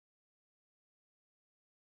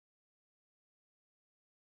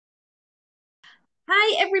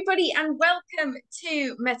Hi, everybody, and welcome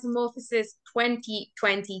to Metamorphosis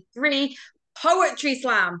 2023 Poetry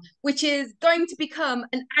Slam, which is going to become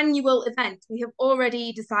an annual event. We have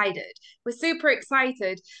already decided. We're super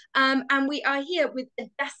excited. And we are here with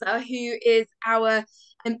Odessa, who is our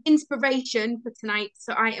inspiration for tonight.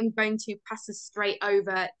 So I am going to pass us straight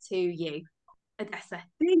over to you, Odessa.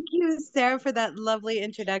 Thank you, Sarah, for that lovely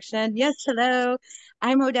introduction. Yes, hello.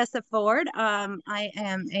 I'm Odessa Ford. I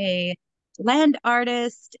am a land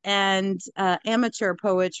artist and amateur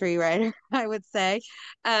poetry writer, I would say.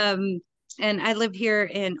 Um, and I live here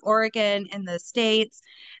in Oregon in the States.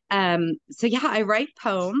 So yeah, I write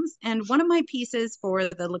poems, and one of my pieces for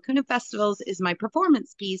the Lacuna Festivals is my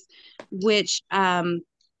performance piece, which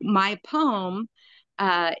my poem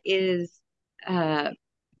is uh,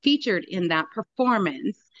 featured in that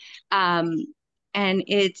performance. Um, and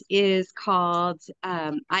it is called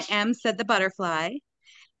I Am Said the Butterfly.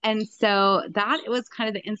 And so that was kind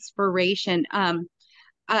of the inspiration.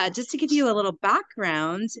 Just to give you a little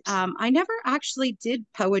background, I never actually did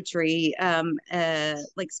poetry,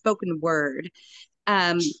 like spoken word.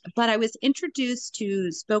 Um, but I was introduced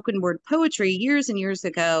to spoken word poetry years and years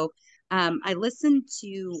ago. I listened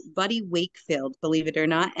to Buddy Wakefield, believe it or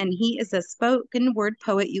not, and he is a spoken word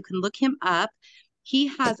poet. You can look him up. He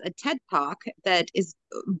has a TED Talk that is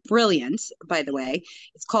brilliant, by the way.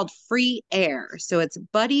 It's called Free Air. So it's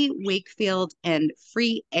Buddy Wakefield and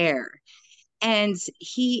Free Air. And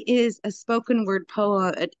he is a spoken word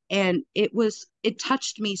poet, and it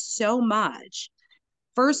touched me so much.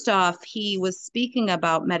 First off, he was speaking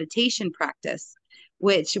about meditation practice,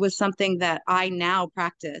 which was something that I now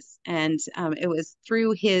practice. And it was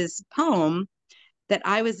through his poem that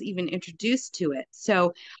I was even introduced to it.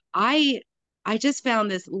 So I I just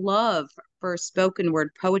found this love for spoken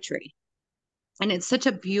word poetry. And it's such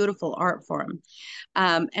a beautiful art form.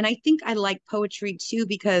 And I think I like poetry too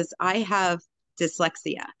because I have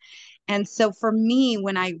dyslexia. And so for me,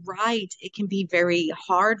 when I write, it can be very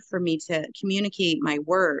hard for me to communicate my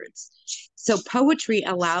words. So poetry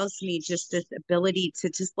allows me just this ability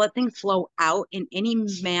to just let things flow out in any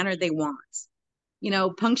manner they want.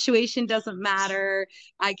 Punctuation doesn't matter.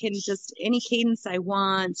 I can just any cadence I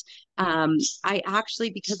want. I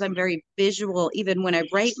actually, because I'm very visual, even when I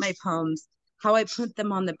write my poems, how I put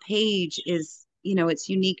them on the page is, it's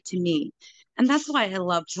unique to me. And that's why I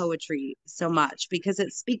love poetry so much because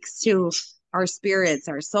it speaks to our spirits,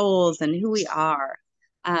 our souls, and who we are.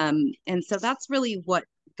 And so that's really what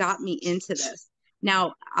got me into this.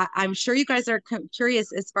 Now, I'm sure you guys are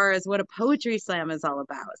curious as far as what a poetry slam is all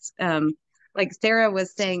about. Like Sarah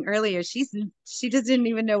was saying earlier, she just didn't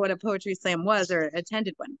even know what a poetry slam was or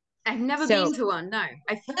attended one. I've never So been to one, no.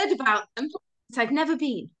 I've heard about them, but I've never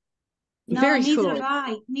been. No, very neither have cool.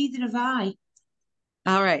 I. Neither have I.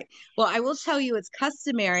 All right. Well, I will tell you it's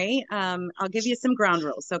customary. I'll give you some ground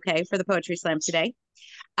rules, okay, for the poetry slam today.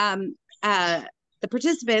 Um, uh, the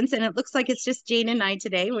participants, and it looks like it's just Jane and I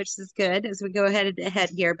today, which is good as we go ahead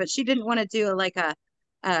here. But she didn't want to do like a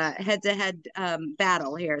head-to-head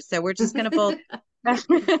battle here, so we're just going to both.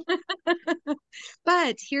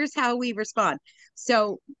 But here's how we respond.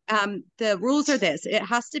 So the rules are this: it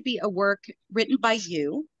has to be a work written by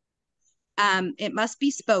you. It must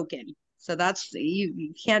be spoken. So that's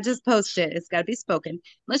you can't just post it. It's got to be spoken.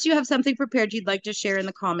 Unless you have something prepared you'd like to share in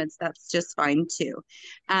the comments, that's just fine too.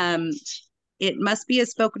 Um, it must be a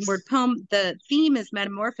spoken word poem. The theme is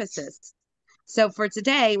metamorphosis. So for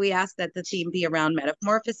today, we ask that the theme be around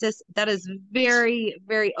metamorphosis. That is very,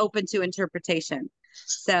 very open to interpretation.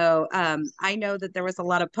 So I know that there was a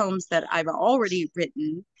lot of poems that I've already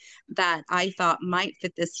written that I thought might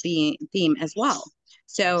fit this theme as well.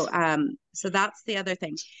 So that's the other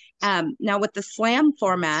thing. Now with the slam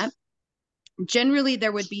format, generally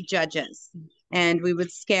there would be judges and we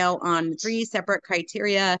would scale on three separate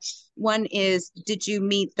criteria. One is, did you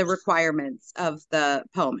meet the requirements of the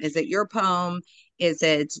poem? Is it your poem? Is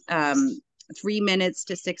it 3 minutes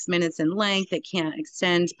to 6 minutes in length? It can't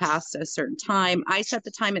extend past a certain time. I set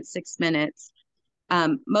the time at 6 minutes,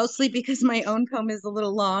 mostly because my own poem is a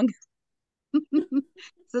little long.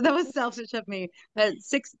 So that was selfish of me. But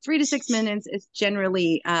 3 to 6 minutes is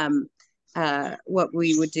generally what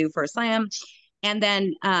we would do for a slam. And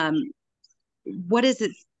then what is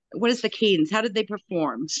it? What is the cadence? How did they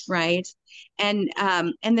perform? Right. And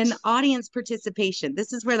then the audience participation.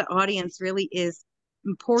 This is where the audience really is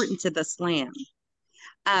important to the slam.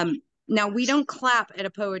 Now we don't clap at a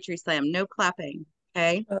poetry slam. No clapping.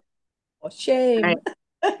 Okay. Oh, shame. Right.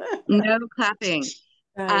 No clapping.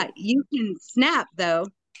 Right. You can snap though.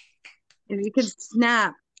 If you can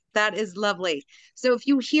snap, that is lovely. So if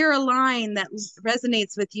you hear a line that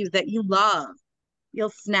resonates with you that you love, you'll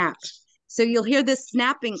snap. So you'll hear this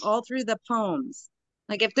snapping all through the poems.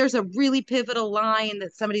 Like if there's a really pivotal line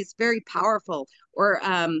that somebody's very powerful, or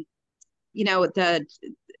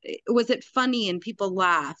was it funny and people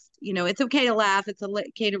laughed? It's okay to laugh. It's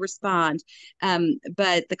okay to respond.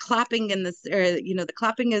 But the clapping and the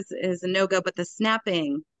clapping is a no-go, but the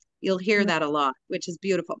snapping, you'll hear that a lot, which is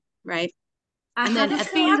beautiful, right? I And have then a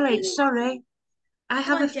feeling, sorry, I Come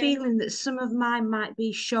have a on, Jane. feeling that some of mine might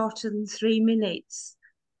be shorter than 3 minutes.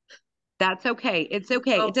 That's okay. It's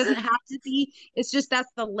okay. It doesn't Okay. have to be. It's just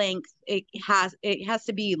that's the length. It has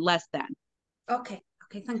to be less than. Okay.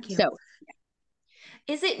 Okay. Thank you. So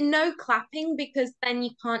Is it no clapping because then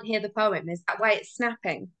you can't hear the poem? Is that why it's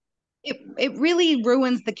snapping? it really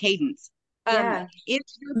ruins the cadence. Yeah. If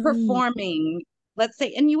you're Mm. performing, let's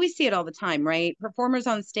say, and we see it all the time, right? Performers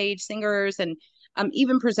on stage, singers, and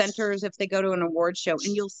even presenters if they go to an award show,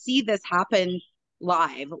 and you'll see this happen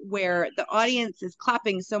live where the audience is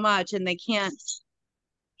clapping so much and that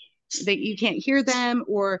you can't hear them,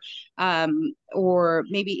 or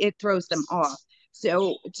maybe it throws them off.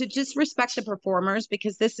 So to just respect the performers,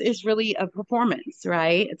 because this is really a performance,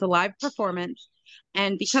 right? It's a live performance.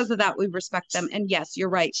 And because of that, we respect them. And yes, you're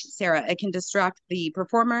right, Sarah, it can distract the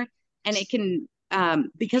performer, and it can,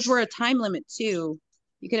 because we're a time limit too,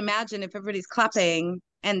 you can imagine if everybody's clapping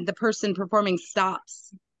and the person performing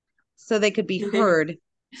stops so they could be heard.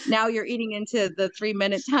 Now you're eating into the 3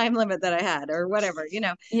 minute time limit that I had, or whatever,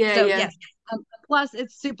 Yeah, So yeah. yes, plus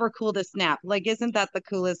it's super cool to snap. Like, isn't that the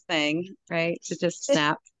coolest thing, right? To just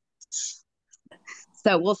snap.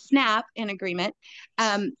 So we'll snap in agreement.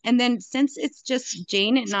 And then since it's just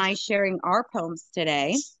Jane and I sharing our poems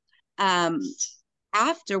today,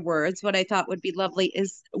 afterwards, what I thought would be lovely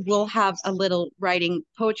is we'll have a little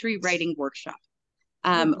poetry writing workshop.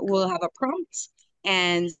 We'll have a prompt,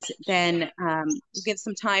 and then we'll give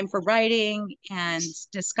some time for writing and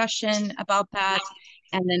discussion about that.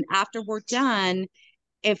 And then after we're done,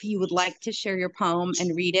 if you would like to share your poem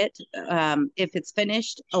and read it, if it's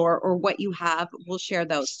finished, or what you have, we'll share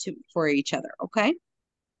those for each other. Okay.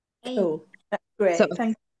 Cool. That's So great.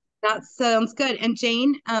 Thank that sounds good. And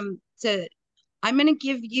Jane, I'm going to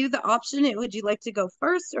give you the option. Would you like to go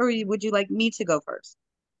first, or would you like me to go first?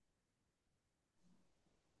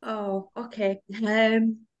 Oh, okay.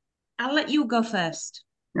 I'll let you go first.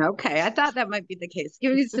 Okay, I thought that might be the case.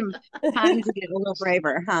 Give you some time to get a little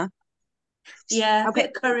braver, huh? Yeah, a Okay.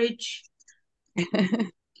 bit of courage.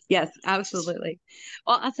 Yes, absolutely.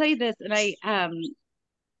 Well, I'll tell you this, and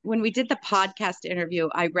when we did the podcast interview,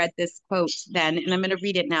 I read this quote then, and I'm going to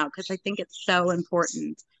read it now because I think it's so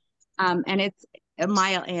important. And it's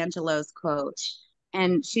Maya Angelou's quote.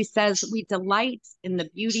 And she says, "We delight in the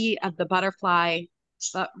beauty of the butterfly,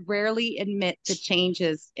 but rarely admit the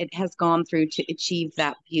changes it has gone through to achieve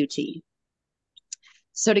that beauty."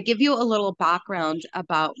 So to give you a little background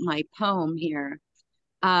about my poem here,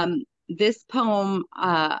 this poem,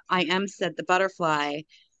 I Am Said the Butterfly,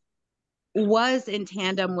 was in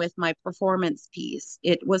tandem with my performance piece.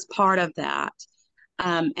 It was part of that.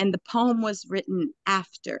 And the poem was written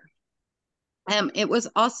after. It was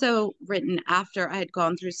also written after I had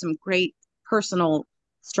gone through some great personal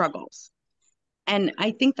struggles. And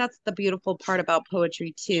I think that's the beautiful part about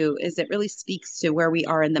poetry too, is it really speaks to where we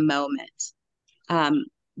are in the moment.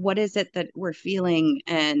 What is it that we're feeling,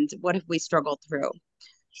 and what have we struggled through?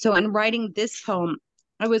 So in writing this poem,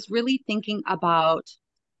 I was really thinking about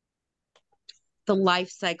the life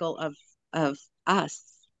cycle of us,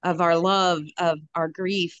 of our love, of our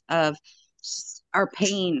grief, of our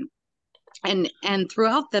pain. And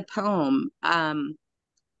throughout the poem,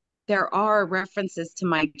 there are references to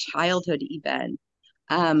my childhood, even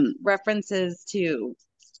references to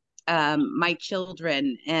my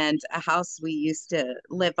children and a house we used to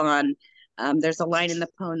live on. There's a line in the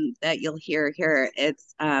poem that you'll hear here. It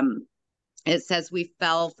says, "We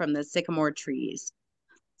fell from the sycamore trees."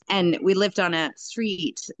 And we lived on a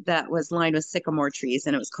street that was lined with sycamore trees,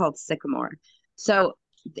 and it was called Sycamore. So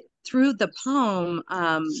through the poem,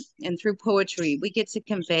 and through poetry, we get to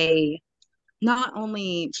convey not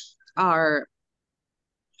only our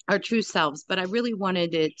true selves, but I really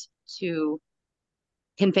wanted it to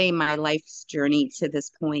convey my life's journey to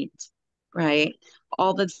this point, right?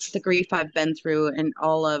 All the grief I've been through, and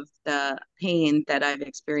all of the pain that I've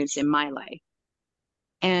experienced in my life.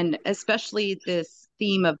 And especially this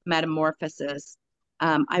theme of metamorphosis,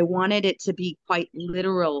 I wanted it to be quite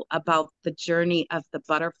literal about the journey of the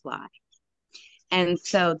butterfly. And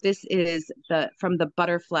so this is from the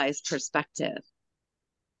butterfly's perspective,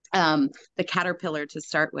 the caterpillar to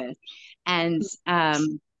start with. And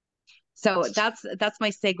So that's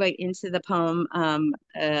my segue into the poem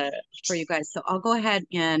for you guys. So I'll go ahead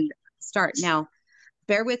and start now.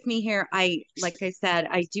 Bear with me here. Like I said,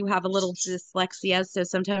 I do have a little dyslexia, so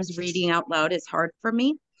sometimes reading out loud is hard for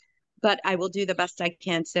me, but I will do the best I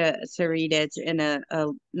can to read it in a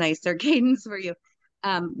nicer cadence for you.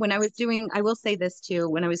 I will say this too,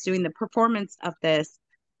 when I was doing the performance of this,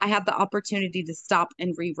 I had the opportunity to stop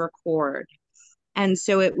and re-record. And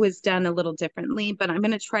so it was done a little differently, but I'm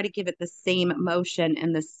going to try to give it the same emotion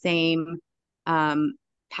and the same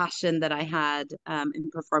passion that I had in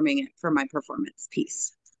performing it for my performance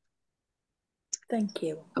piece. Thank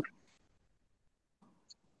you. Okay.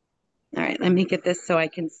 All right, let me get this so I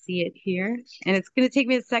can see it here. And it's going to take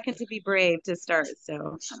me a second to be brave to start,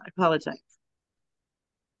 so I apologize.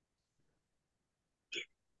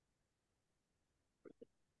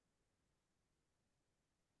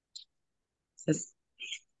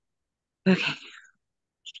 Okay.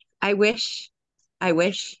 I wish, I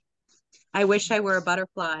wish, I wish I were a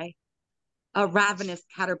butterfly, a ravenous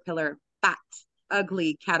caterpillar, fat,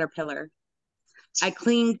 ugly caterpillar. I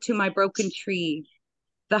cling to my broken tree.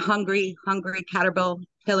 The hungry, hungry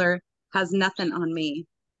caterpillar has nothing on me.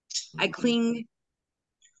 I cling.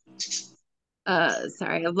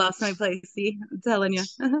 Sorry, I've lost my place. See, I'm telling you.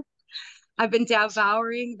 I've been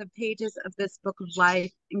devouring the pages of this book of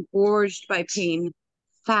life, engorged by pain,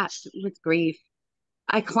 fat with grief.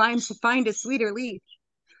 I climb to find a sweeter leaf.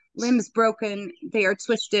 Limbs broken, they are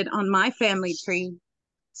twisted on my family tree.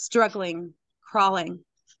 Struggling, crawling,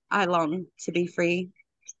 I long to be free.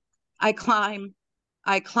 I climb,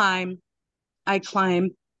 I climb, I climb,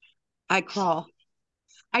 I crawl.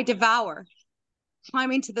 I devour,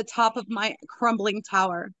 climbing to the top of my crumbling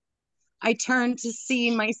tower. I turn to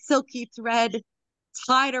see my silky thread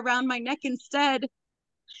tied around my neck instead.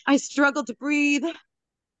 I struggle to breathe.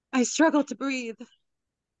 I struggle to breathe.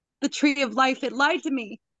 The tree of life, it lied to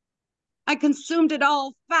me. I consumed it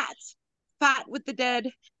all, fat, fat with the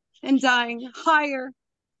dead, and dying higher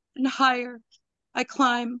and higher. I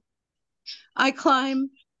climb, I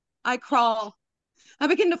climb, I crawl. I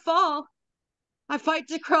begin to fall. I fight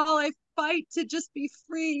to crawl. I fight to just be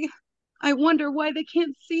free. I wonder why they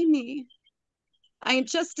can't see me. I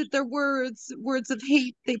ingested their words, words of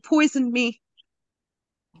hate. They poisoned me.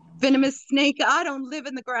 Venomous snake, I don't live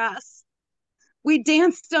in the grass. We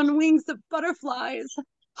danced on wings of butterflies.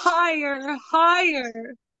 Higher,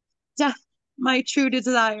 higher. Death, my true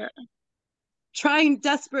desire. Trying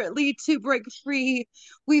desperately to break free,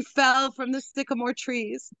 we fell from the sycamore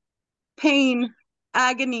trees. Pain,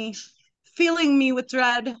 agony, filling me with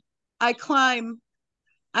dread. I climb,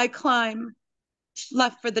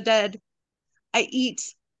 left for the dead. I eat,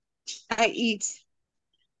 I eat,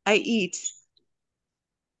 I eat.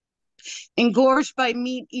 Engorged by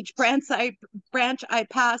meat, each branch I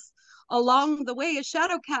pass, along the way a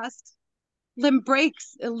shadow cast.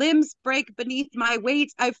 Limbs break beneath my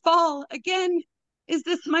weight. I fall again. Is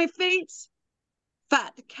this my fate?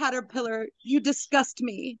 Fat caterpillar, you disgust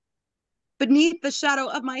me. Beneath the shadow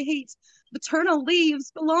of my hate, maternal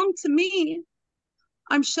leaves belong to me.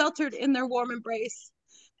 I'm sheltered in their warm embrace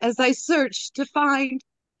as I search to find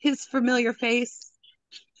his familiar face,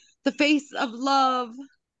 the face of love,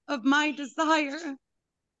 of my desire,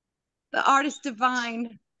 the artist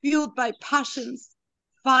divine, fueled by passion's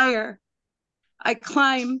fire. I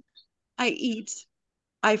climb, I eat,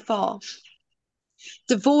 I fall.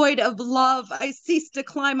 Devoid of love, I cease to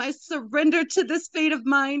climb. I surrender to this fate of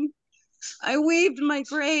mine. I weaved my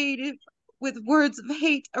grave with words of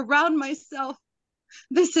hate around myself.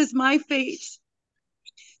 This is my fate.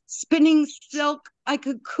 Spinning silk, I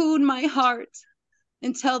cocoon my heart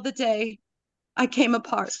until the day I came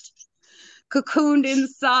apart. Cocooned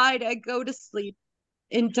inside, I go to sleep.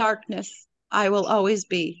 In darkness, I will always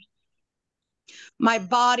be. My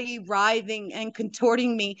body writhing and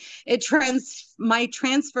contorting me, my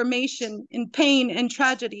transformation in pain and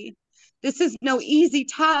tragedy. This is no easy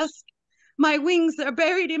task. My wings are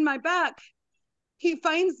buried in my back. He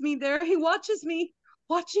finds me there. He watches me,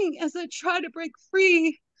 watching as I try to break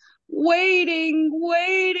free. Waiting,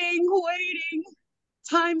 waiting, waiting.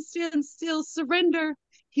 Time stands still. Surrender,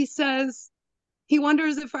 he says. He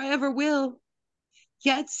wonders if I ever will.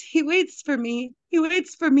 Yet he waits for me. He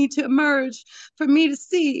waits for me to emerge, for me to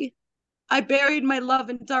see. I buried my love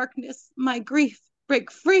in darkness, my grief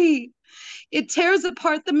break free. It tears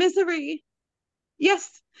apart the misery. Yes,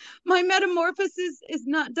 my metamorphosis is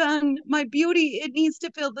not done. My beauty, it needs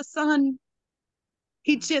to feel the sun.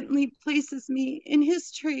 He gently places me in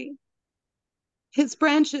his tree, his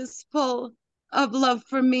branches full of love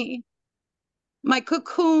for me. My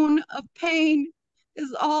cocoon of pain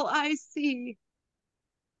is all I see.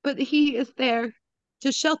 but he is there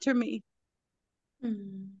to shelter me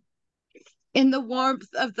Mm. in the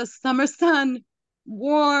warmth of the summer sun.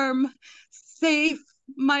 Warm, safe,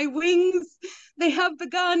 my wings, they have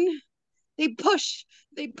begun. They push,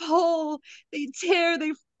 they pull, they tear,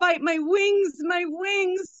 they fight. My wings, my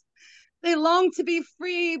wings. They long to be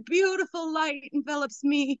free. Beautiful light envelops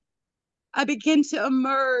me. I begin to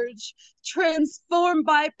emerge, transformed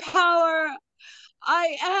by power.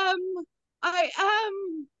 I am, I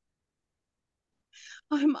am.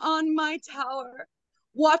 I'm on my tower,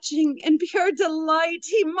 watching in pure delight.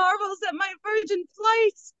 He marvels at my virgin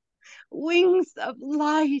flight. Wings of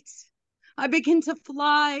light. I begin to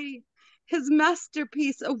fly. His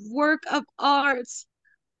masterpiece, a work of art.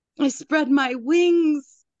 I spread my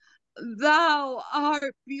wings. Thou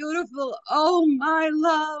art beautiful, oh my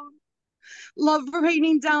love. Love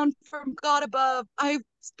raining down from God above. I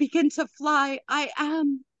begin to fly. I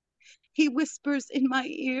am. He whispers in my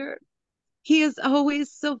ear. He is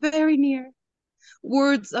always so very near.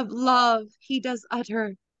 Words of love he does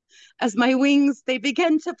utter. As my wings, they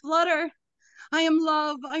begin to flutter. I am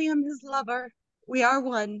love. I am his lover. We are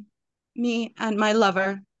one, me and my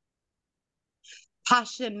lover.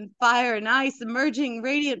 Passion, fire, and ice emerging,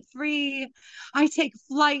 radiant, free. I take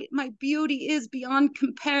flight. My beauty is beyond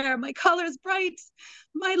compare. My colors bright.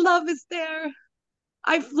 My love is there.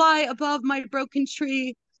 I fly above my broken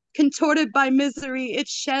tree, contorted by misery. It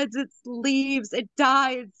sheds its leaves. It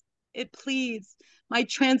dies. It pleads. My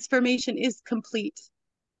transformation is complete.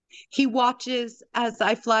 He watches as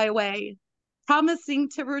I fly away, promising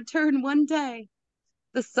to return one day.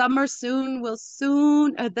 The summer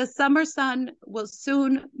the summer sun will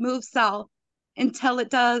soon move south. Until it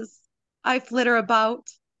does, I flitter about.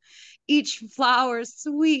 Each flower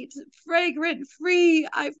sweet, fragrant, free.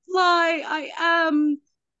 I fly, I am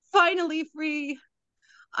finally free.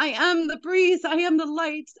 I am the breeze, I am the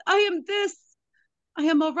light, I am this, I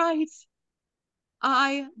am all right.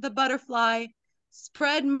 I, the butterfly,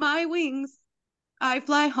 spread my wings. I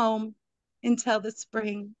fly home until the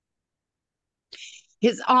spring.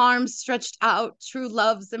 His arms stretched out, true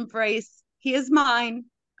love's embrace. He is mine.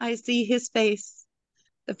 I see his face,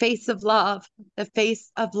 the face of love, the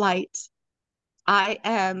face of light. I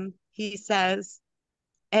am, he says,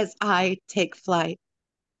 as I take flight.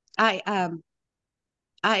 I am,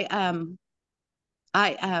 I am,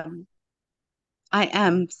 I am, I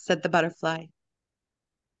am, said the butterfly.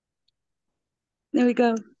 There we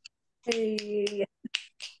go. Hey.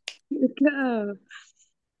 There we go.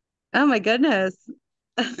 Oh my goodness.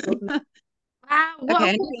 Wow, what a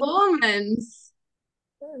Okay. performance.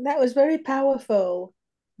 That was very powerful.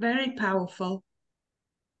 Very powerful.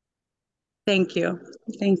 Thank you.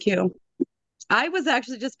 Thank you. I was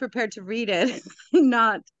actually just prepared to read it,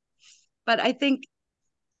 not, but I think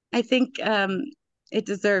it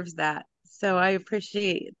deserves that. So I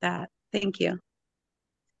appreciate that. Thank you.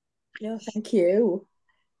 No, thank you.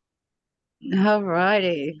 All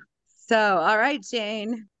righty. So, all right,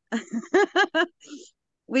 Jane.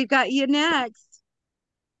 We've got you next.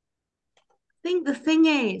 I think the thing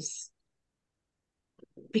is,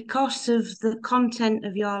 because of the content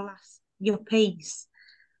of your piece,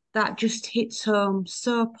 that just hits home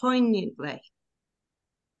so poignantly.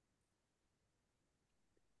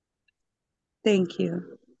 Thank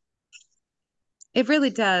you. It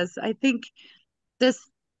really does. I think this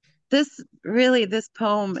this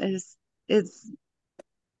poem is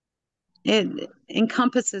it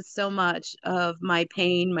encompasses so much of my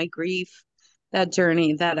pain, my grief, that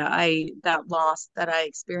journey that loss that I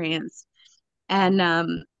experienced. And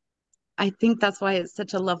I think that's why it's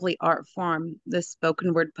such a lovely art form, this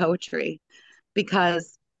spoken word poetry,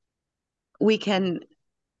 because we can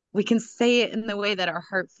we can say it in the way that our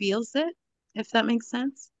heart feels it, if that makes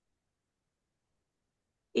sense.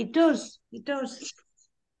 It does. It does.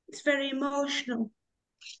 It's very emotional.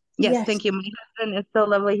 Yes, Yes. thank you. My husband is so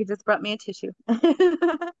lovely. He just brought me a tissue.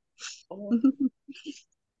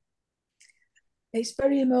 It's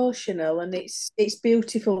very emotional, and it's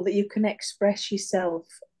beautiful that you can express yourself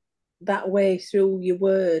that way through your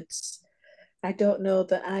words. I don't know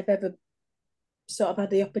that I've ever sort of had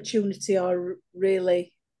the opportunity or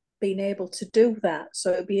really been able to do that.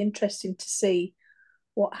 So it'll be interesting to see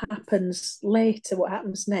what happens later, what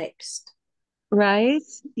happens next. Right?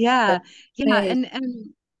 Yeah. Yeah. Amazing. And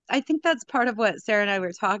I think that's part of what Sarah and I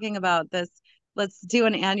were talking about, this let's do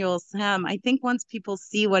an annual slam. I think once people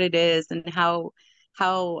see what it is and how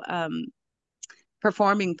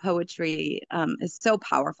performing poetry is so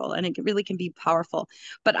powerful, and it really can be powerful.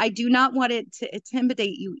 But I do not want it to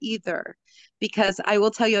intimidate you either, because I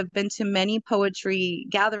will tell you, I've been to many poetry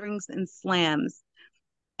gatherings and slams,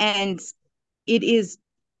 and it is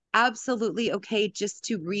absolutely okay just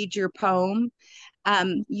to read your poem.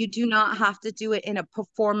 You do not have to do it in a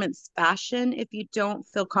performance fashion if you don't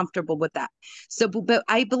feel comfortable with that. So, but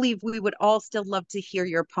I believe we would all still love to hear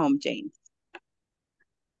your poem, Jane.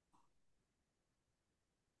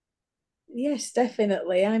 Yes,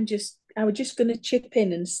 definitely. I was just going to chip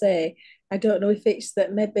in and say, I don't know if it's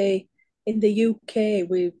that maybe in the UK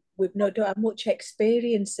we've not don't have much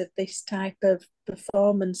experience of this type of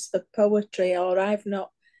performance of poetry, or I've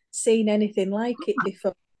not seen anything like it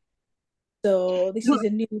before. So this is a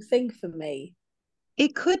new thing for me.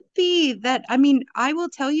 It could be that, I mean, I will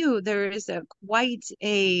tell you, there is a quite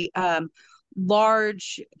a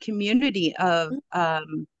large community of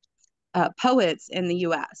poets in the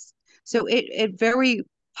US. So it very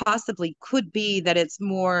possibly could be that it's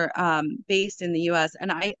more based in the US.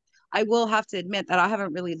 And I will have to admit that I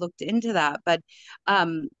haven't really looked into that, but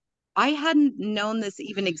um, I hadn't known this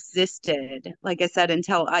even existed, like I said,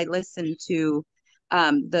 until I listened to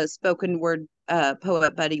the spoken word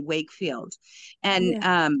poet Buddy Wakefield. And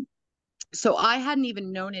Yeah, so I hadn't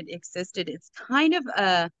even known it existed. It's kind of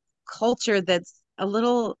a culture that's a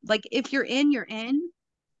little like if you're in, you're in.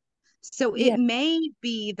 So it yeah. may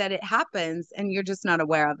be that it happens and you're just not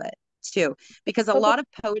aware of it too, because a Probably, lot of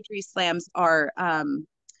poetry slams are uh,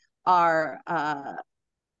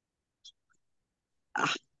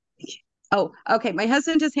 oh, okay. My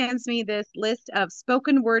husband just hands me this list of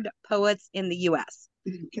spoken word poets in the US.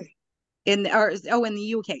 Okay. In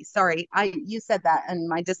the UK. Sorry. You said that and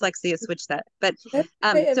my dyslexia switched that. But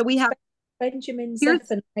a bit of so we have Benjamin here's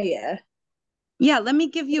Zephaniah. yeah, let me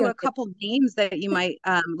give you Yeah, a couple names that you might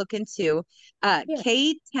look into. yeah,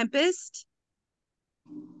 Kay Tempest,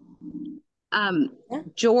 yeah.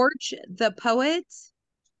 George the poet.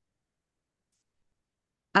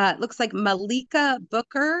 It looks like Malika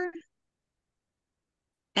Booker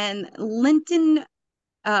and Linton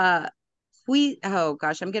oh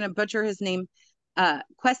gosh, I'm gonna butcher his name.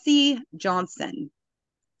 Kwesi Johnson,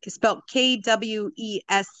 spelled Kwesi.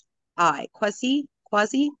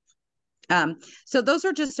 Kwesi. So those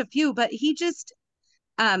are just a few, but he just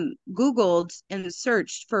Googled and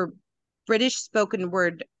searched for British spoken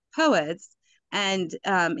word poets, and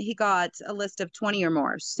he got a list of 20 or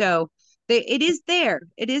more. So it is there.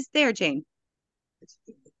 It is there, Jane.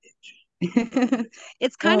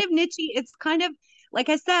 It's Oh, kind of nichey. It's kind of like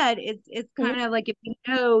I said, it's mhm. kind of like if you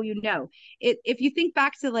know, you know. If you think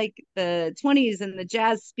back to like the 20s and the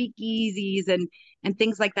jazz speakeasies and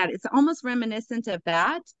things like that, it's almost reminiscent of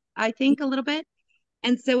that, I think, a little bit.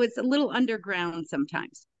 And so it's a little underground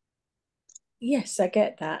sometimes. Yes, I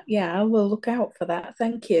get that. Yeah, I will look out for that.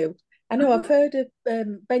 Thank you. I know I've heard of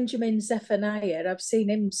Benjamin Zephaniah. I've seen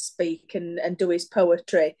him speak and do his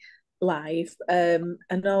poetry live.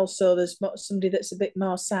 And also there's somebody that's a bit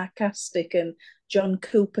more sarcastic, and John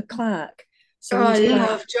Cooper Clarke. So Oh, I he's quite,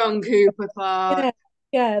 love John Cooper Clarke. yeah,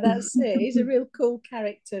 yeah, that's it. He's a real cool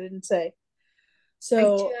character, isn't he? I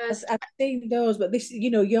So just I've seen those, but this,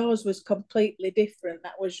 yours was completely different.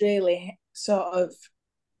 That was really sort of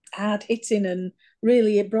hard hitting, and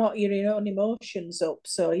really it brought your own emotions up.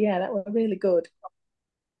 So yeah, that was really good.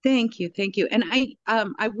 Thank you, thank you. And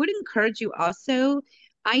I would encourage you also.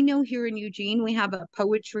 I know here in Eugene we have a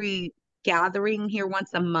poetry gathering here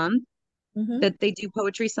once a month Mm-hmm. that they do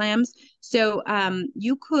poetry slams. So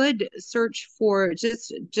you could search for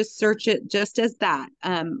just search it just as that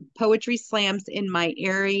poetry slams in my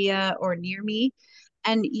area or near me,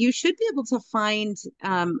 and you should be able to find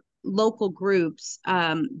local groups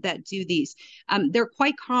that do these. They're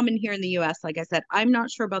quite common here in the US. Like I said, I'm not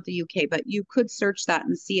sure about the UK, but you could search that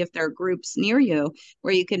and see if there are groups near you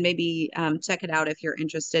where you can maybe check it out if you're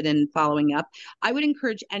interested in following up. I would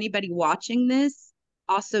encourage anybody watching this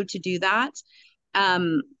also to do that.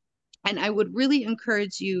 Um, and I would really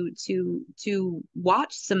encourage you to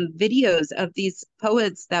watch some videos of these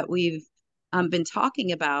poets that we've been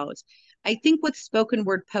talking about. I think with spoken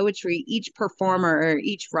word poetry, each performer or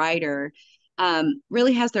each writer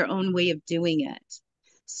really has their own way of doing it.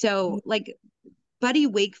 So, like Buddy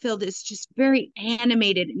Wakefield is just very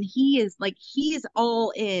animated, and he is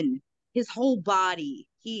all in his whole body.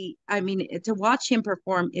 I mean, to watch him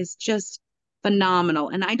perform is just phenomenal.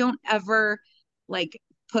 And I don't ever like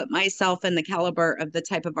put myself in the caliber of the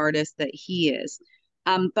type of artist that he is.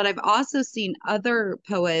 But I've also seen other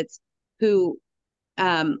poets who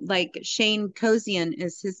like Shane Kosian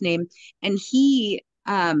is his name, and he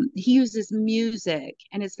uses music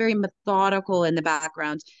and it's very methodical in the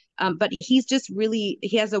background. But he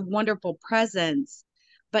has a wonderful presence,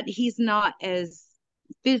 but he's not as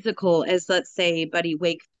physical as, let's say, Buddy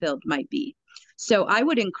Wakefield might be. So I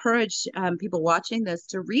would encourage people watching this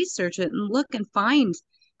to research it and look and find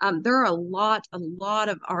There are a lot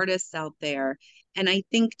of artists out there. And I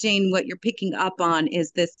think, Jane, what you're picking up on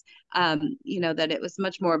is this, that it was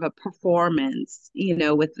much more of a performance,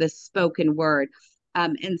 with the spoken word.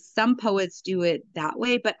 And some poets do it that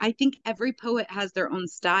way, but I think every poet has their own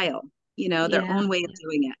style, their Yeah. own way of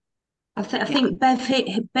doing it. I Yeah. think Bev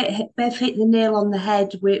hit the nail on the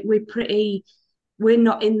head. We're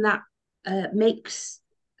not in that mix.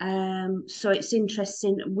 So it's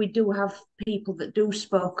interesting. We do have people that do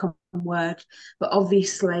spoken word, but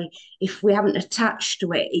obviously, if we haven't attached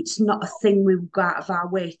to it, it's not a thing we would go out of our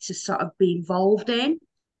way to sort of be involved in.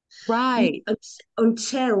 Right.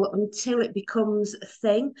 Until it becomes a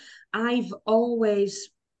thing. I've always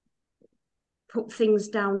put things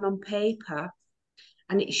down on paper,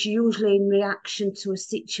 and it's usually in reaction to a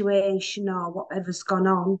situation or whatever's gone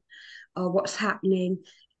on or what's happening,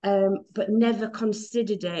 but never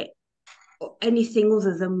considered it anything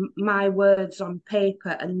other than my words on paper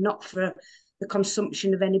and not for the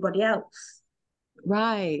consumption of anybody else.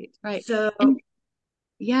 Right. So And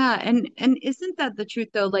yeah, and isn't that the truth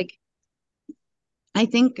though? Like, I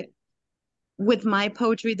think with my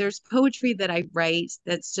poetry, there's poetry that I write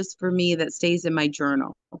that's just for me, that stays in my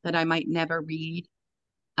journal, that I might never read.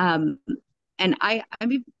 Um, and I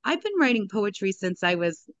mean, I've been writing poetry since I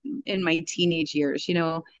was in my teenage years,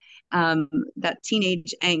 that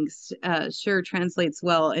teenage angst sure translates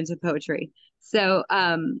well into poetry. So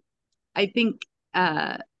I think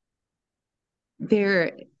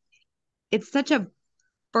there it's such a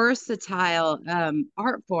versatile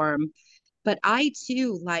art form. But I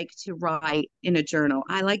too like to write in a journal.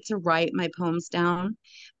 I like to write my poems down.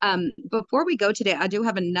 Before we go today, I do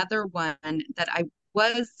have another one that I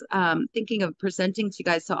was thinking of presenting to you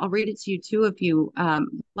guys. So I'll read it to you too if you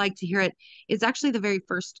like to hear it. It's actually the very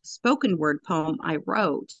first spoken word poem I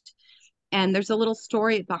wrote. And there's a little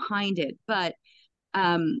story behind it. But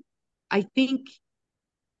I think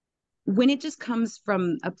when it just comes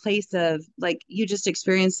from a place of like you just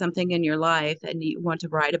experienced something in your life and you want to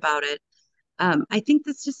write about it, I think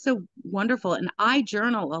that's just so wonderful. And I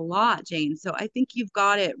journal a lot, Jane. So I think you've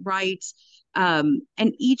got it right. And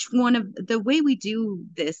each one of the way we do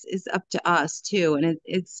this is up to us too. And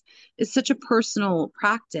it's such a personal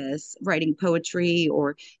practice, writing poetry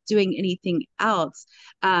or doing anything else.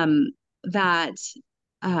 That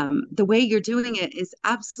the way you're doing it is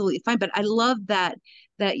absolutely fine. But I love that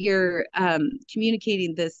you're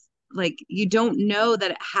communicating this, like you don't know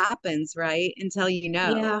that it happens, right? Until you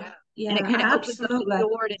know. yeah, And it yeah, kind of opens up the absolutely.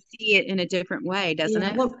 door to see it in a different way, doesn't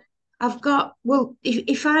Yeah, it? well,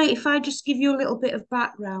 if I just give you a little bit of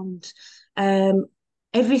background, um,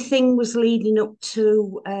 everything was leading up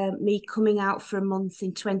to me coming out for a month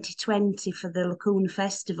in 2020 for the Lacuna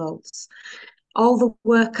Festivals. All the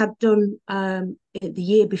work I'd done the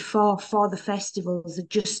year before for the festivals had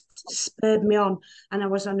just spurred me on, and I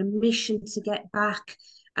was on a mission to get back.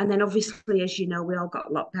 And then, obviously, as you know, we all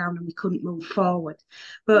got locked down and we couldn't move forward.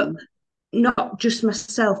 But not just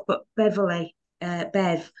myself, but Bev,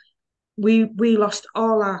 we lost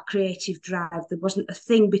all our creative drive. There wasn't a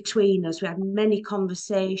thing between us. We had many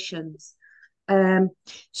conversations. Um,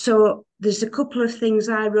 so there's a couple of things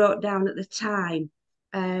I wrote down at the time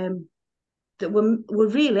that were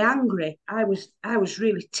really angry. I was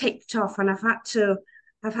really ticked off, and I've had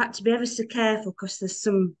to be ever so careful because there's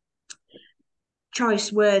some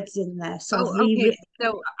choice words in there. So I've Oh, okay. rewritten.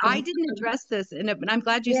 So I didn't address this, but I'm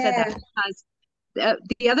glad you said that, Yeah. because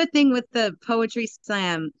the other thing with the poetry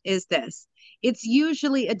slam is this: it's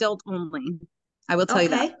usually adult only. I will tell you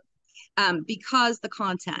that, Okay. because the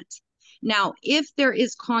content. Now, if there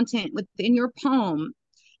is content within your poem,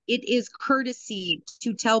 it is courtesy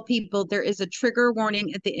to tell people there is a trigger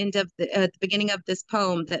warning at the end of at the beginning of this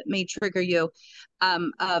poem that may trigger you,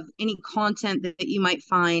 of any content that you might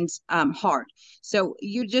find hard. So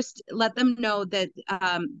you just let them know that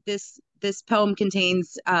this poem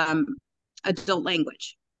contains adult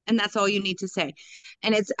language, and that's all you need to say.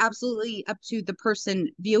 And it's absolutely up to the person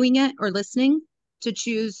viewing it or listening to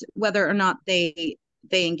choose whether or not they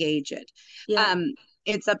engage it. Yeah. Um,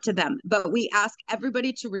 it's up to them. But we ask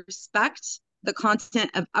everybody to respect the content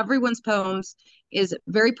of everyone's poems is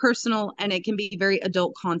very personal, and it can be very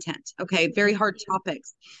adult content. Okay, very hard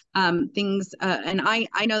topics, things, and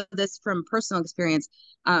I know this from personal experience.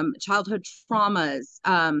 Childhood traumas,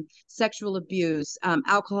 sexual abuse,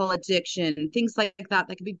 alcohol addiction, things like that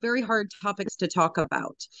can be very hard topics to talk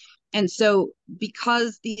about. And so,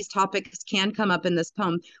 because these topics can come up in this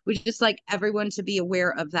poem, we just like everyone to be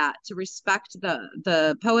aware of that, to respect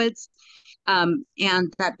the poets,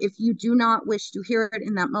 and that if you do not wish to hear it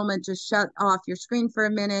in that moment, just shut off your screen for a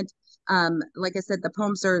minute, Like I said, the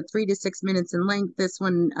poems are 3 to 6 minutes in length. This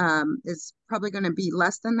one is probably going to be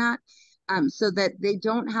less than that, so that they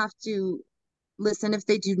don't have to listen if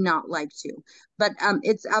they do not like to. But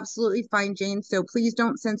it's absolutely fine, Jane. So please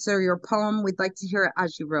don't censor your poem. We'd like to hear it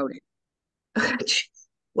as you wrote it.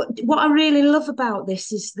 What I really love about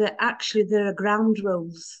this is that actually there are ground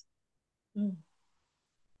rules. Mm.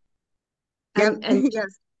 And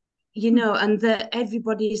Yes. you know, and that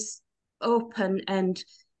everybody's open and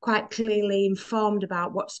quite clearly informed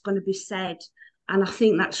about what's going to be said. And I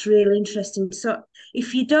think that's really interesting. So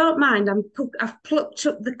if you don't mind, I've plucked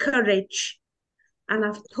up the courage and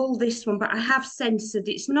I've pulled this one, but I have censored.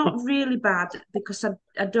 It's not really bad because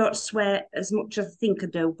I don't swear as much as I think I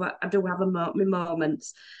do, but I do have my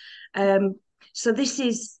moments. So this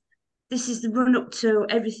is the run up to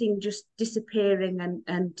everything just disappearing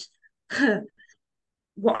and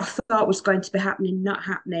what I thought was going to be happening, not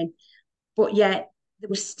happening. But yet there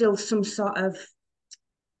was still some sort of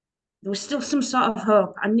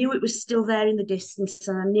hope. I knew it was still there in the distance,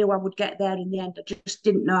 and I knew I would get there in the end. I just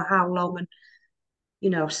didn't know how long, and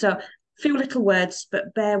so a few little words,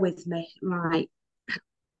 but bear with me. Right.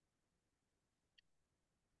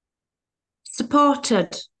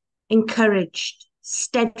 Supported, encouraged,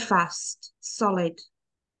 steadfast, solid,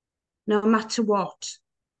 no matter what,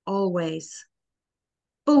 always.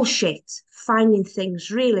 Bullshit, finding things,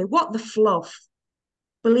 really. What the fluff?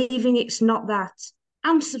 Believing it's not that.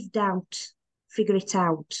 Ounce of doubt, figure it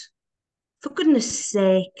out. For goodness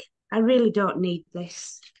sake, I really don't need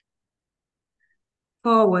this.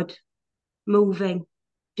 Forward, moving,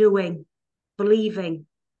 doing, believing.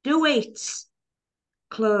 Do it.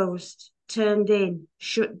 Closed, turned in,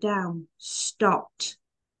 shut down, stopped,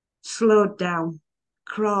 slowed down,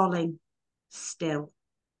 crawling, still.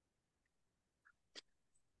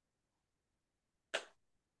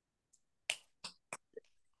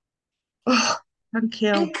 Oh, thank you.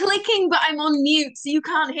 I'm clicking, but I'm on mute, so you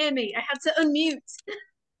can't hear me. I had to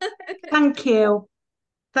unmute. Thank you.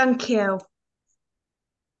 Thank you.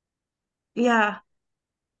 Yeah,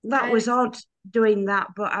 that was odd doing that,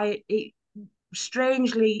 but it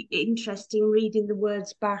strangely interesting reading the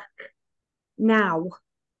words back now,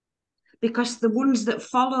 because the ones that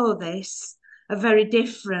follow this are very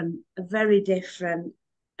different,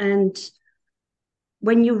 And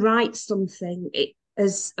when you write something,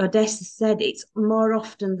 as Odessa said, it's more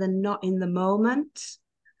often than not in the moment.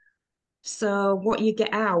 So what you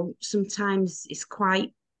get out sometimes is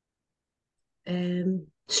quite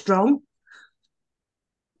strong.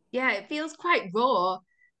 Yeah, it feels quite raw.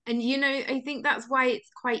 And I think that's why it's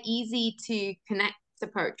quite easy to connect to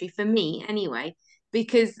poetry for me anyway,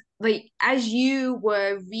 because like as you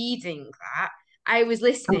were reading that, I was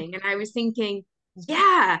listening and I was thinking,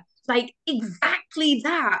 yeah, like exactly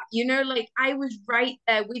that, like I was right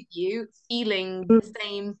there with you feeling the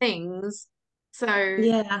same things. So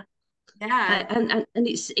Yeah. yeah. And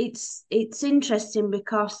it's interesting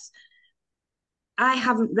because I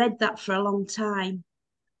haven't read that for a long time.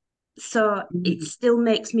 So it still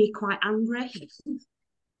makes me quite angry.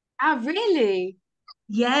 Ah, really?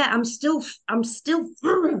 Yeah, I'm still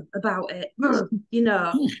about it, you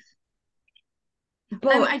know.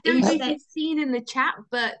 But I don't know if instead, you've seen in the chat,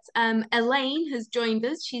 but Elaine has joined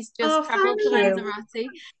us. She's just oh, traveled thank to you. Lanzarote.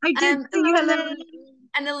 I did see Hello, hello. Elaine.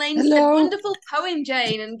 And Elaine said, Hello. wonderful poem,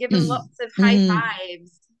 Jane, and given lots of high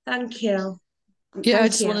fives. Thank you. Yeah, I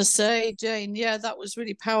Thank just you. want to say, Jane, yeah, that was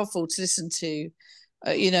really powerful to listen to.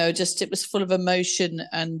 Just it was full of emotion,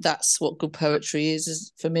 and that's what good poetry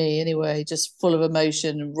is for me anyway, just full of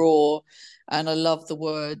emotion and raw. And I love the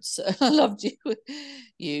words. I loved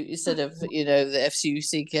you said of, the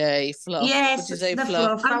FUCK fluff. Yes, Would you say the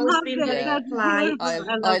fluff? fluff. I I was loved being it. very Yeah. polite. I I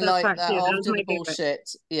love that like part that too. That was after my the favorite.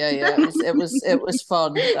 bullshit. Yeah. It was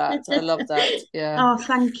fun. That I love that. Yeah. Oh,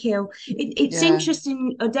 thank you. It's Yeah.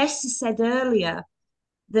 interesting. Odessa said earlier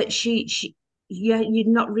that you'd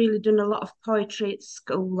not really done a lot of poetry at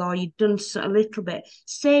school, or you'd done a little bit.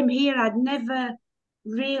 Same here. I'd never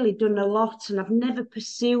really done a lot, and I've never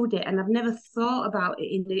pursued it, and I've never thought about it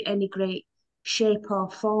in any great shape or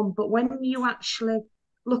form. But when you actually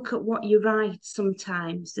look at what you write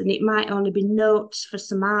sometimes, and it might only be notes for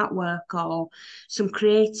some artwork or some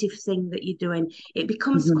creative thing that you're doing, it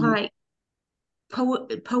becomes quite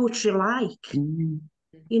poetry like, and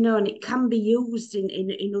it can be used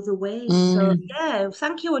in other ways. So yeah,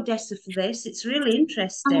 thank you, Odessa, for this. It's really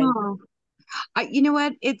interesting. Oh, you know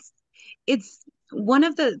what? It's one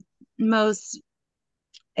of the most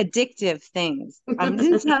addictive things. I'm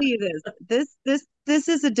going to tell you this. This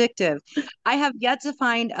is addictive. I have yet to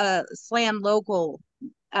find a slam local,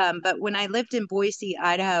 but when I lived in Boise,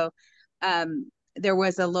 Idaho, there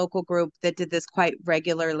was a local group that did this quite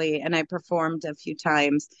regularly, and I performed a few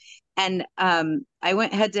times. And I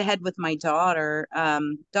went head to head with my daughter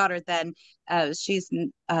then.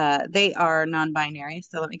 They are non-binary.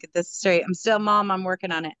 So let me get this straight. I'm still mom. I'm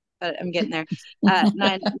working on it, but I'm getting there.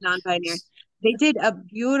 Non-binary. They did a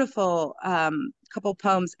beautiful couple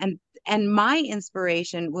poems, and my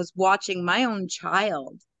inspiration was watching my own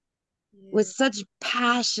child with such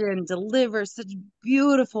passion deliver such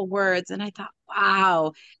beautiful words. And I thought,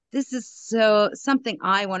 wow, this is so something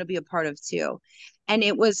I want to be a part of too. And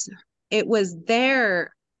it was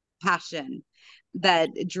their passion that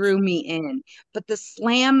drew me in. But the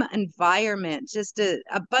slam environment, just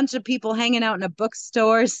a bunch of people hanging out in a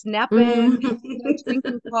bookstore, snapping,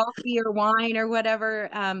 drinking coffee or wine or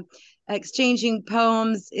whatever, exchanging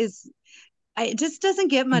poems it just doesn't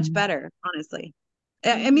get much better, honestly.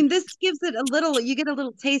 I mean, this gives it you get a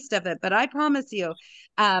little taste of it, but I promise you,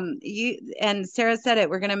 you and Sarah said it,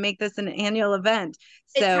 we're going to make this an annual event.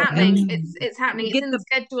 So it's happening. It's happening. It's in the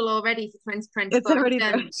schedule already for 2024. It's already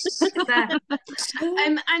there. It's there.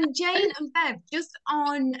 And Jane and Bev, just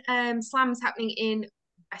on slams happening in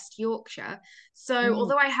West Yorkshire. So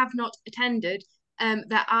although I have not attended,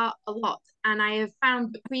 there are a lot, and I have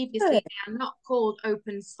found that previously they are not called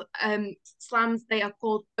open slams; they are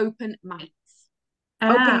called open mics.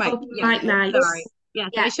 Open mic. Open mic nights. Sorry. Yes,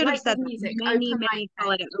 Yeah, I should have like said music, many open mic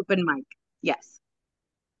call it an open mic. Yes.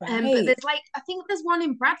 But there's I think there's one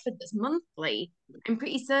in Bradford that's monthly. I'm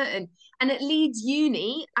pretty certain. And at Leeds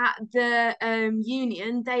Uni at the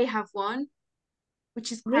Union, they have one,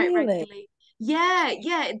 which is quite regularly. Yeah,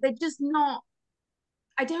 they're just not.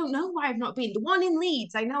 I don't know why I've not been. The one in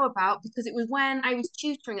Leeds I know about because it was when I was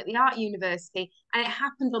tutoring at the art university, and it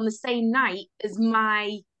happened on the same night as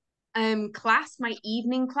my class, my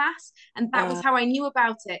evening class, and that was how I knew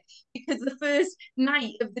about it, because the first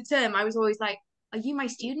night of the term I was always like, are you my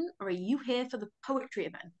student or are you here for the poetry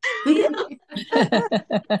event?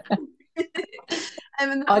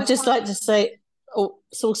 I'd just like to say,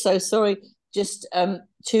 it's also, sorry, just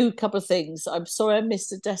couple of things. I'm sorry I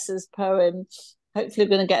missed Odessa's poem. Hopefully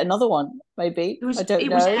we're going to get another one, maybe. I don't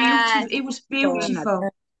know. It was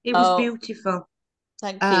beautiful. It was beautiful.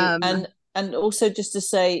 Thank you. And also just to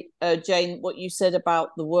say, Jane, what you said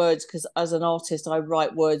about the words, because as an artist, I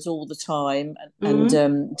write words all the time, and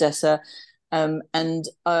Dessa, I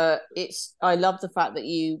love the fact that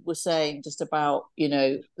you were saying just about,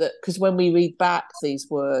 that, because when we read back these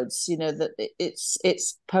words, that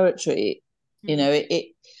it's poetry,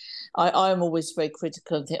 I'm always very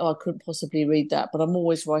critical and think, I couldn't possibly read that, but I'm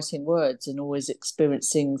always writing words and always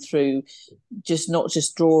experiencing through not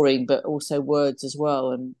just drawing, but also words as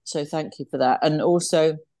well. And so thank you for that. And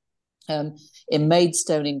also in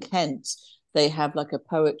Maidstone in Kent, they have like a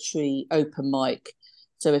poetry open mic.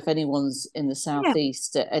 So if anyone's in the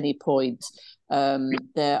southeast at any point,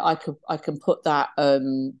 there I can put that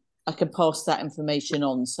I can pass that information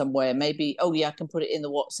on somewhere. Maybe I can put it in the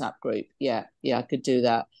WhatsApp group. Yeah, I could do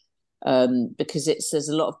that. Because there's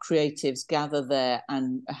a lot of creatives gather there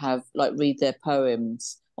and read their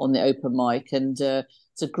poems on the open mic, and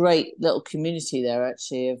it's a great little community there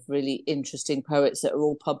actually of really interesting poets that are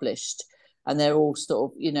all published, and they're all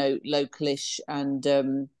sort of localish, and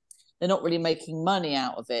they're not really making money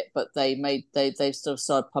out of it, but they've sort of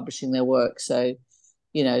started publishing their work, so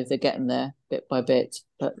they're getting there bit by bit.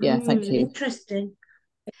 But yeah, thank you. Interesting.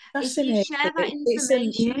 If you share that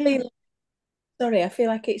information. Sorry, I feel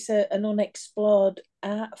like it's an unexplored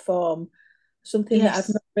art form, something that I've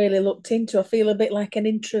not really looked into. I feel a bit like an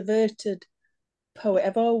introverted poet.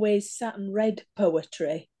 I've always sat and read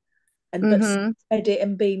poetry, but read it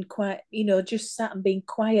and been quite, just sat and been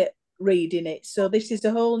quiet reading it. So this is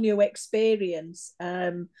a whole new experience,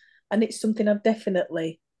 and it's something I've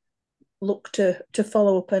definitely looked to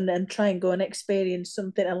follow up and try and go and experience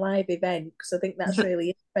something, a live event, because I think that's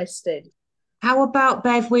really interesting. How about,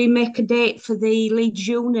 Bev, we make a date for the Leeds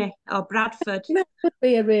Uni or Bradford? That would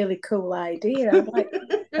be a really cool idea. I'd like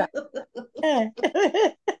that.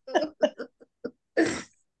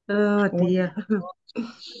 Oh, dear.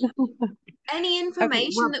 Any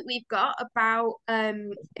information that we've got about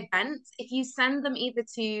events, if you send them either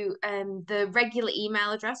to the regular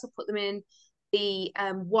email address or put them in the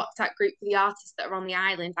WhatsApp group for the artists that are on the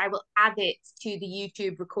island, I will add it to the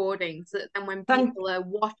YouTube recording, so that then when people are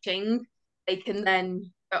watching, they can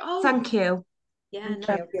then go, thank you. Yeah,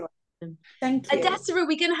 thank you. Odessa, are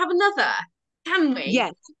we going to have another? Can we?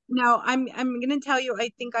 Yes. No, I'm going to tell you, I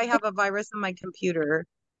think I have a virus on my computer,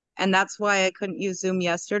 and that's why I couldn't use Zoom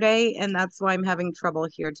yesterday, and that's why I'm having trouble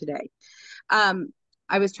here today.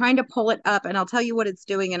 I was trying to pull it up, and I'll tell you what it's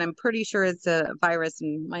doing, and I'm pretty sure it's a virus,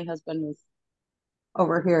 and my husband was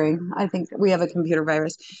overhearing. I think we have a computer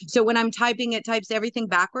virus. So when I'm typing, it types everything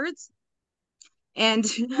backwards. And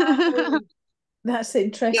That's yeah,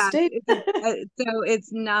 interesting. so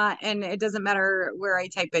it's not, and it doesn't matter where I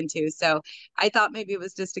type into. So I thought maybe it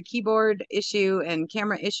was just a keyboard issue and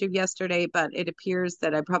camera issue yesterday, but it appears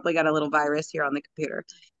that I probably got a little virus here on the computer.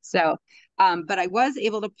 So, but I was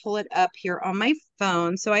able to pull it up here on my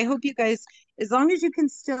phone. So I hope you guys, as long as you can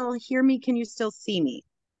still hear me, can you still see me?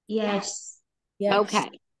 Yes. Yes. Okay.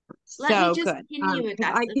 Let So me just good. pin you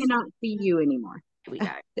 'Cause I cannot see you anymore. Here we go.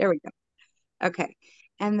 There we go. Okay.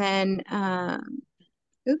 And then,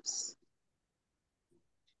 oops.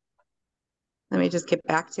 Let me just get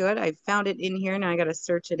back to it. I found it in here. Now I got to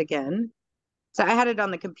search it again. So I had it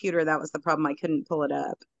on the computer. That was the problem. I couldn't pull it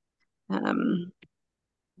up. And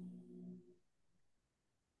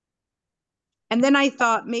then I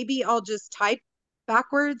thought maybe I'll just type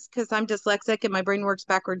backwards because I'm dyslexic and my brain works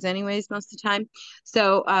backwards anyways most of the time.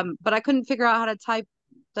 So, but I couldn't figure out how to type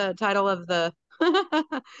the title of the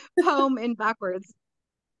poem in backwards.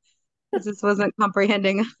 I just wasn't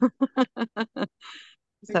comprehending. Is that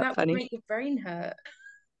That would funny? make your brain hurt.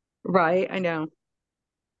 Right, I know.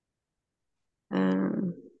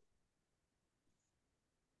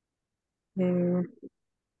 There.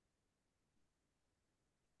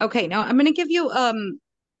 Okay, now I'm going to give you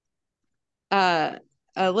a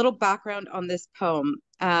little background on this poem.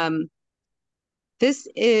 This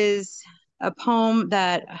is a poem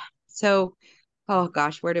that, so, oh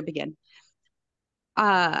gosh, where to begin?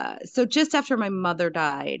 So just after my mother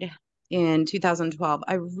died in 2012,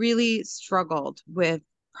 I really struggled with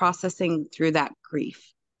processing through that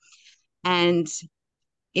grief. And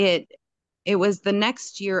it was the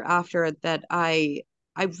next year after that I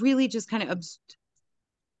really just kind of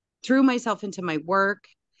threw myself into my work.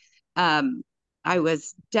 I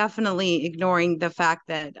was definitely ignoring the fact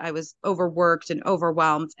that I was overworked and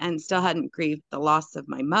overwhelmed and still hadn't grieved the loss of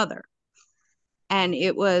my mother. And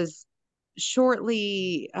it was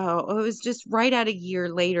it was just right at a year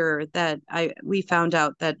later that we found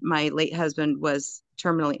out that my late husband was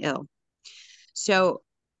terminally ill. So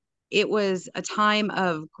it was a time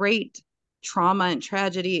of great trauma and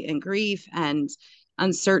tragedy and grief and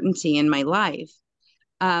uncertainty in my life.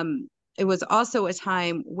 It was also a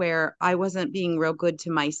time where I wasn't being real good to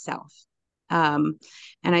myself. And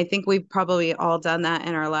I think we've probably all done that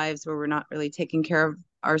in our lives where we're not really taking care of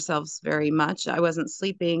ourselves very much. I wasn't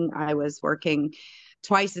sleeping. I was working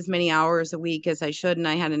twice as many hours a week as I should, and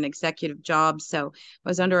I had an executive job, so I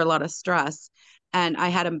was under a lot of stress. And I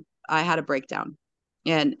had a breakdown,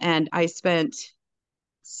 and I spent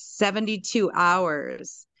 72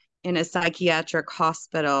 hours in a psychiatric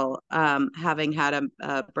hospital, having had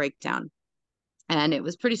a breakdown. And it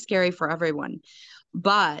was pretty scary for everyone.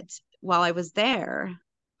 But while I was there,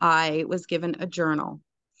 I was given a journal.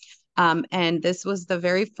 And this was the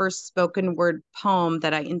very first spoken word poem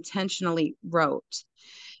that I intentionally wrote.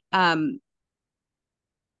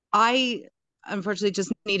 I unfortunately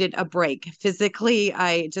just needed a break. Physically,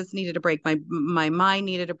 I just needed a break. My mind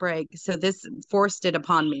needed a break. So this forced it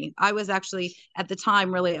upon me. I was actually at the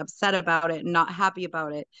time really upset about it and not happy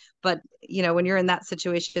about it. But when you're in that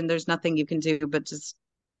situation, there's nothing you can do but just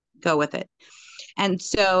go with it. And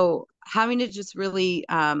so having to just really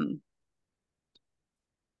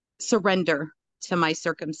surrender to my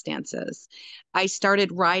circumstances, I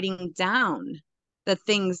started writing down the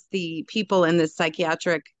things the people in this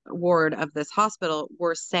psychiatric ward of this hospital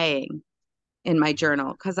were saying in my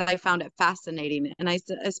journal because I found it fascinating. And I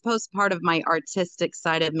suppose part of my artistic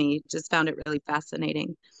side of me just found it really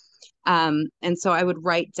fascinating. And so I would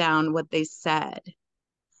write down what they said.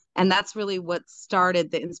 And that's really what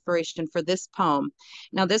started the inspiration for this poem.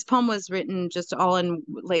 Now, this poem was written just all in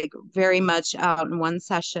like very much out in one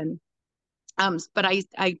session. But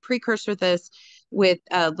I precursor this with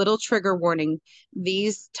a little trigger warning.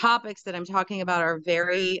 These topics that I'm talking about are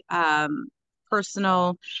very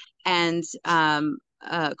personal and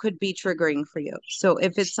could be triggering for you. So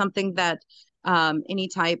if it's something that any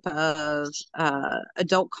type of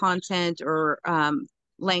adult content or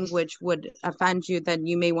language would offend you, then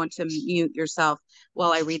you may want to mute yourself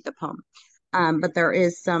while I read the poem. But there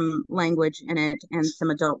is some language in it and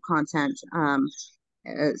some adult content.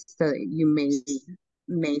 So you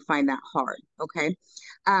may find that hard. Okay.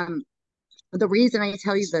 The reason I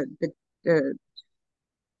tell you the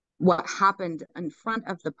what happened in front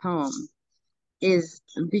of the poem is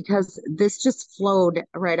because this just flowed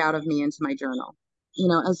right out of me into my journal.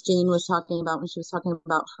 As Jane was talking about when she was talking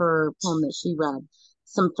about her poem that she read,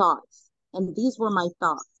 some thoughts, and these were my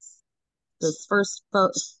thoughts. This first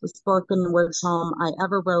spoken word poem I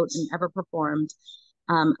ever wrote and ever performed.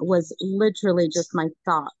 was literally just my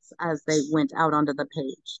thoughts as they went out onto the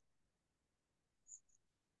page.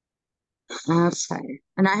 Okay.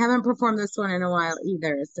 And I haven't performed this one in a while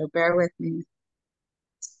either, so bear with me.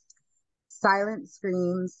 Silent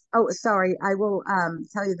Screams. Oh, sorry. I will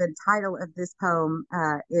tell you the title of this poem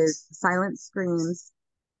is Silent Screams,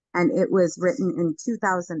 and it was written in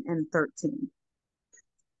 2013.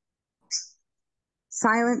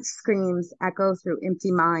 Silent screams echo through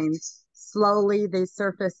empty minds. Slowly they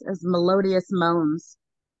surface as melodious moans.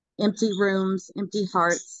 Empty rooms, empty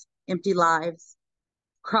hearts, empty lives.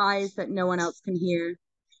 Cries that no one else can hear.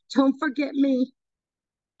 Don't forget me.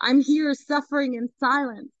 I'm here suffering in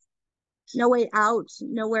silence. No way out,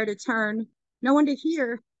 nowhere to turn, no one to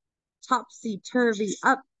hear. Topsy-turvy,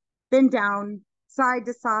 up, then down, side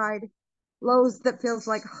to side. Lows that feels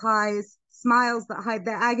like highs, smiles that hide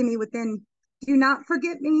the agony within. Do not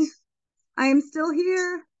forget me. I am still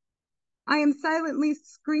here. I am silently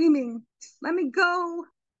screaming. Let me go.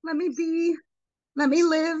 Let me be. Let me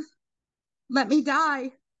live. Let me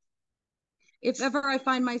die. If ever I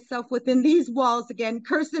find myself within these walls again,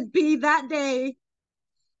 cursed be that day.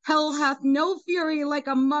 Hell hath no fury like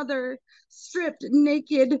a mother, stripped,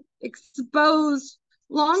 naked, exposed,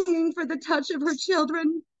 longing for the touch of her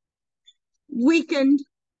children. Weakened,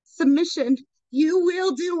 submission, you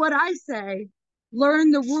will do what I say. Learn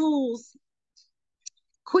the rules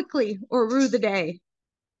quickly or rue the day.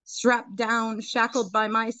 Strapped down, shackled by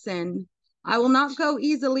my sin, I will not go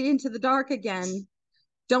easily into the dark again.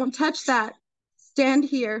 Don't touch that. Stand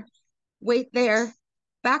here. Wait there.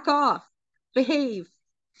 Back off. Behave.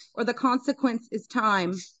 Or the consequence is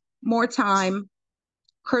time. More time.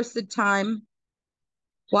 Cursed time.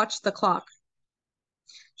 Watch the clock.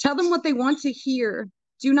 Tell them what they want to hear.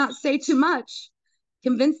 Do not say too much.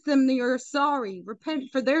 Convince them that you're sorry. Repent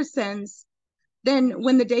for their sins. Then,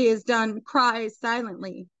 when the day is done, cry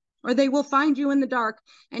silently, or they will find you in the dark,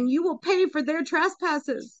 and you will pay for their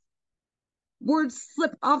trespasses. Words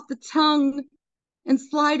slip off the tongue and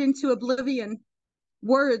slide into oblivion.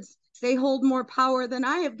 Words, they hold more power than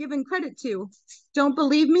I have given credit to. Don't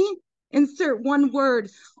believe me? Insert one word,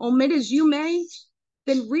 omit as you may,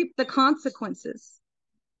 then reap the consequences.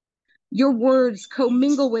 Your words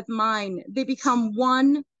commingle with mine. They become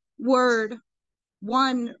one word,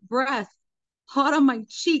 one breath, hot on my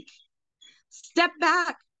cheek. Step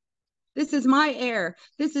back. This is my air.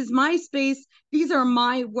 This is my space. These are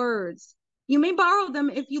my words. You may borrow them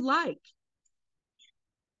if you like.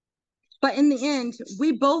 But in the end,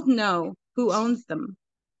 we both know who owns them.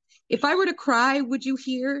 If I were to cry, would you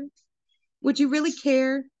hear? Would you really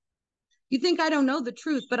care? You think I don't know the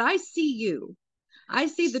truth, but I see you. I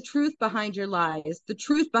see the truth behind your lies, the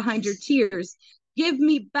truth behind your tears. Give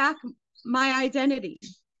me back my identity.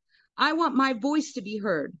 I want my voice to be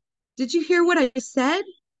heard. Did you hear what I said?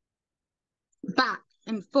 Back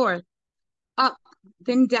and forth, up,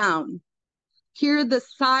 then down. Hear the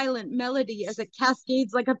silent melody as it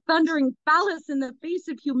cascades like a thundering phallus in the face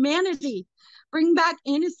of humanity. Bring back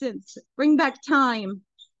innocence, bring back time,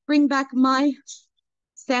 bring back my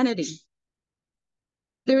sanity.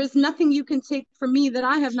 There is nothing you can take from me that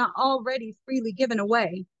I have not already freely given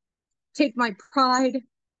away. Take my pride,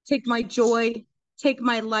 take my joy, take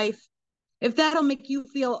my life. If that'll make you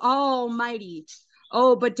feel almighty,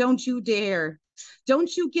 oh, but don't you dare.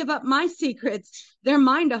 Don't you give up my secrets. They're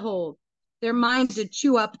mine to hold. They're mine to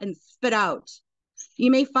chew up and spit out. You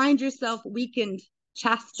may find yourself weakened,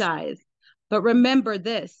 chastised, but remember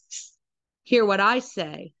this. Hear what I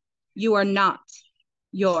say. You are not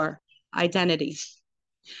your identity.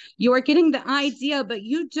 You are getting the idea, but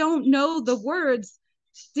you don't know the words.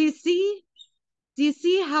 Do you see? Do you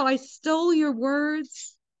see how I stole your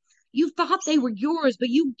words? You thought they were yours, but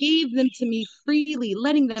you gave them to me freely,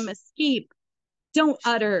 letting them escape. Don't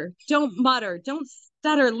utter, don't mutter, don't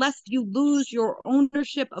stutter, lest you lose your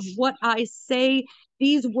ownership of what I say.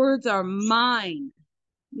 These words are mine.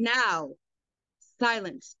 Now,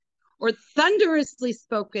 silent or thunderously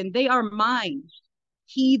spoken, they are mine.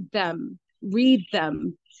 Heed them, read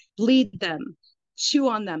them, bleed them, chew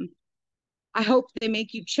on them. I hope they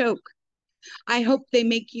make you choke. I hope they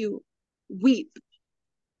make you weep.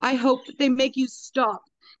 I hope they make you stop,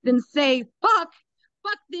 then say, fuck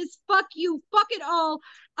this, fuck you, fuck it all.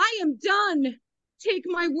 I am done. Take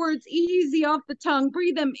my words easy off the tongue,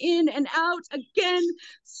 breathe them in and out again,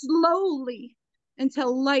 slowly,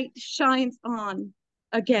 until light shines on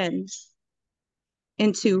again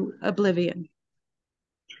into oblivion.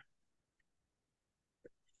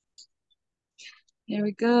 There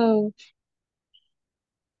we go.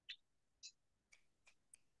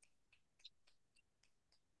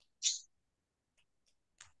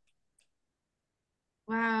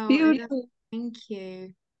 Wow, Odessa, Beautiful. thank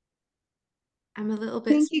you. I'm a little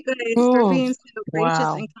bit Thank you guys for Oh, being so gracious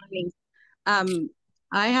wow. and kind.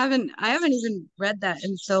 I haven't even read that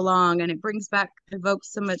in so long, and it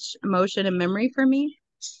evokes so much emotion and memory for me.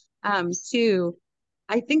 Too,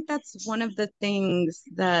 I think that's one of the things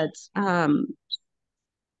that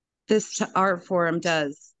this art forum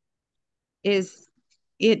does is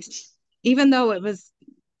it, even though it was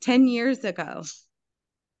 10 years ago,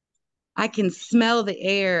 I can smell the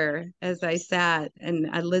air as I sat and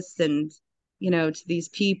I listened, to these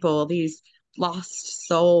people, these lost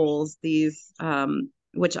souls, these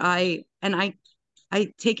which I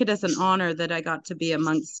take it as an honor that I got to be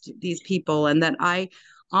amongst these people, and that I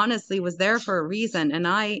honestly was there for a reason, and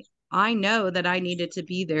I know that I needed to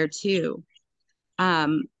be there too.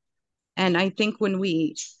 Um, and I think when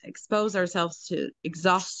we expose ourselves to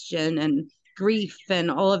exhaustion and grief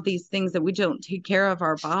and all of these things that we don't take care of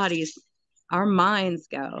our bodies, our minds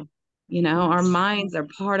go, our minds are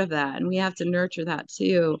part of that, and we have to nurture that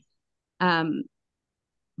too. Um,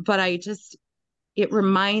 but it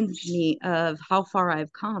reminds me of how far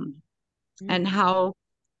I've come and how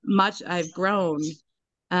much I've grown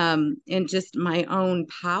in just my own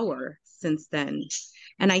power since then.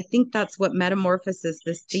 And I think that's what Metamorphosis,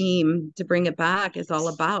 this theme to bring it back, is all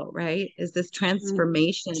about, right? Is this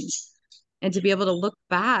transformation. And to be able to look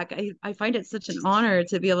back, I find it such an honor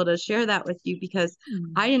to be able to share that with you, because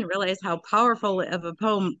I didn't realize how powerful of a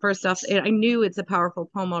poem, first off, I knew it's a powerful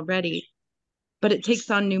poem already, but it takes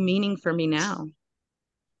on new meaning for me now,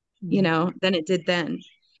 than it did then.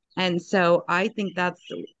 And so I think that's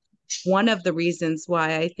one of the reasons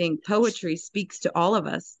why I think poetry speaks to all of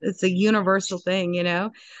us. It's a universal thing,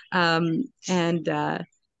 and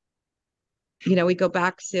we go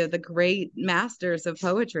back to the great masters of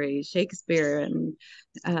poetry, Shakespeare and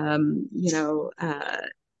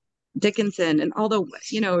Dickinson, and all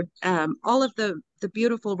of the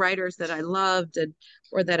beautiful writers that I loved,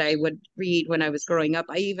 or that I would read when I was growing up.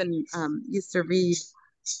 I even used to read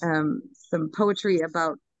some poetry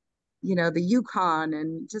about the Yukon,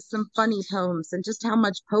 and just some funny poems, and just how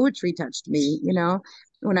much poetry touched me,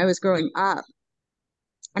 when I was growing up.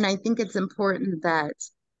 And I think it's important that,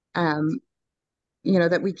 um,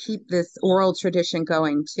 that we keep this oral tradition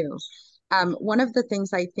going too. One of the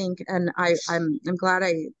things I think, and I'm glad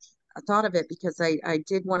I thought of it, because I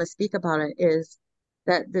did want to speak about it, is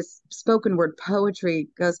that this spoken word poetry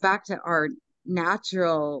goes back to our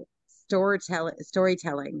natural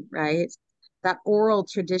storytelling, right? That oral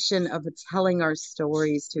tradition of telling our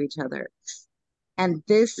stories to each other. And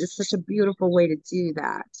this is such a beautiful way to do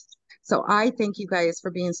that. So I thank you guys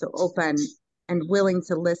for being so open and willing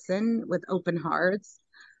to listen with open hearts.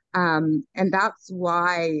 And that's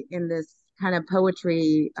why in this kind of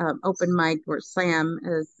poetry open mic, or slam,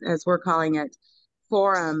 as we're calling it,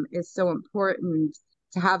 forum, is so important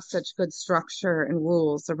to have such good structure and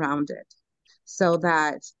rules around it, so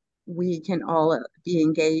that we can all be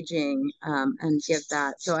engaging, and give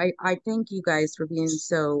that. So I thank you guys for being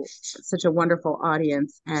such a wonderful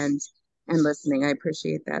audience, and listening. I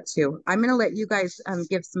appreciate that too. I'm going to let you guys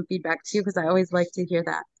give some feedback too, because I always like to hear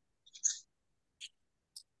that.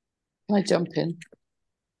 Can I jump in?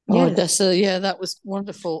 Yes. Yeah, that was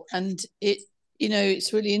wonderful. And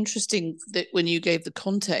it's really interesting that when you gave the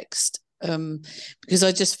context, because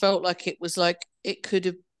I just felt like it was like it could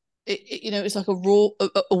have, it was like a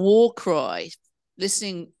war cry,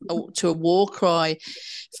 listening to a war cry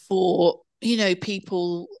for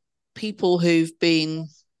people who've been,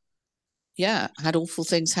 had awful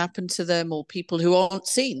things happen to them, or people who aren't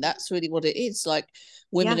seen. That's really what it is. Like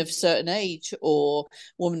women of certain age, or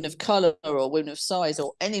women of color, or women of size,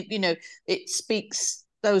 or any, it speaks,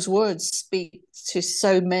 those words speak to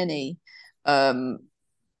so many.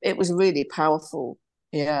 It was really powerful.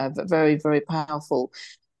 Yeah, very, very powerful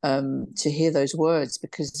to hear those words,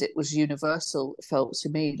 because it was universal. It felt to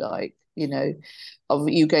me like, you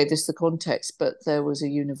gave us the context, but there was a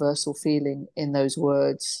universal feeling in those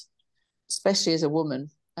words, especially as a woman,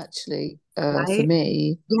 actually, for Right.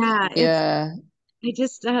 me. Yeah. I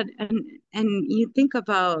just and you think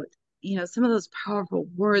about, some of those powerful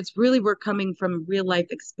words really were coming from real life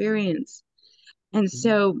experience. And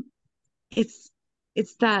so it's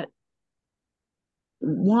that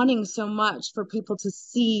wanting so much for people to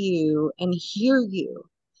see you and hear you.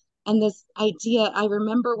 And this idea, I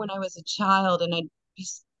remember when I was a child and I'd be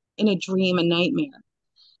in a dream, a nightmare,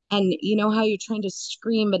 and you know how you're trying to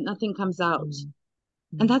scream but nothing comes out.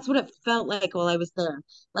 And that's what it felt like while I was there.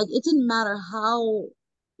 Like, it didn't matter how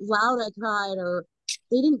loud I cried, or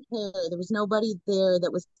they didn't care. There was nobody there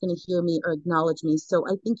that was going to hear me or acknowledge me. So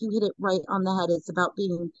I think you hit it right on the head. It's about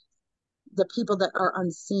being the people that are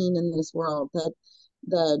unseen in this world, that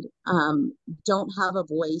don't have a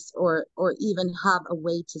voice, or even have a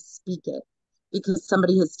way to speak it, because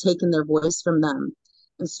somebody has taken their voice from them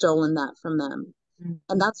and stolen that from them.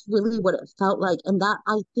 And that's really what it felt like. And that,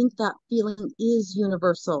 I think that feeling is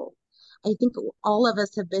universal. I think all of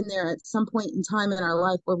us have been there at some point in time in our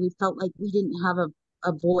life where we felt like we didn't have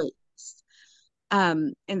a voice.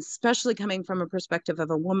 And especially coming from a perspective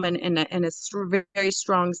of a woman, and a very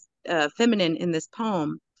strong feminine in this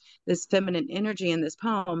poem, this feminine energy in this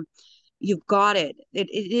poem, you've got it. It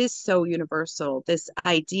is so universal, this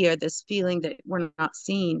idea, this feeling that we're not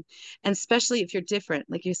seen. And especially if you're different,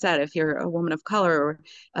 like you said, if you're a woman of color or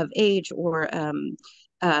of age, or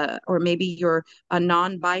maybe you're a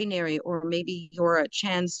non-binary, or maybe you're a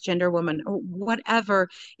transgender woman, or whatever.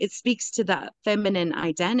 It speaks to that feminine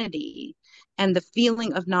identity and the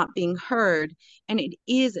feeling of not being heard. And it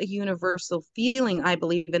is a universal feeling, I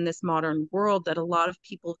believe, in this modern world, that a lot of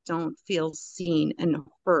people don't feel seen and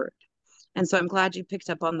heard. And so I'm glad you picked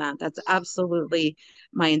up on that. That's absolutely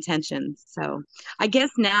my intention. So I guess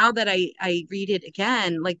now that I read it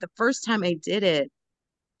again, like the first time I did it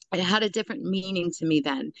had a different meaning to me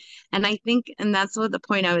then. And I think, and that's what the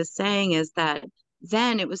point I was saying, is that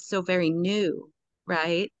then it was so very new,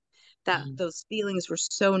 right? That those feelings were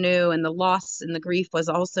so new, and the loss and the grief was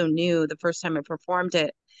also new the first time I performed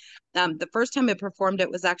it. The first time I performed it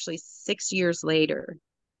was actually 6 years later.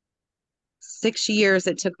 6 years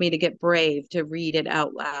it took me to get brave to read it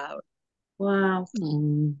out loud. Wow.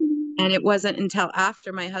 And it wasn't until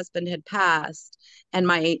after my husband had passed,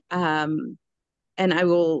 and and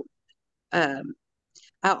I'll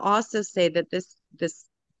also say that this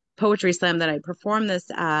poetry slam that I performed this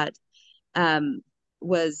at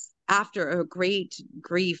was after a great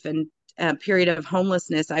grief and period of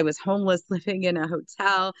homelessness. I was homeless, living in a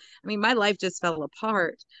hotel. I mean, my life just fell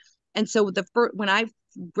apart. And so when I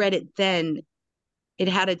read it then, it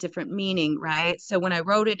had a different meaning, right? So when I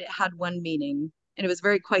wrote it, it had one meaning, and it was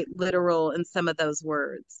very quite literal in some of those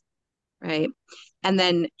words, right? And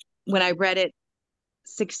then when I read it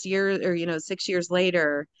 6 years, or 6 years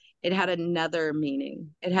later, it had another meaning.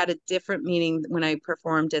 It had a different meaning when I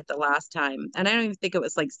performed it the last time. And I don't even think it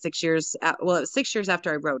was like 6 years. Well, it was 6 years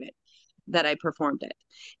after I wrote it that I performed it.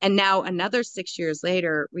 And now another 6 years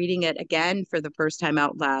later, reading it again for the first time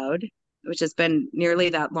out loud, which has been nearly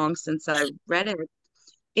that long since I read it,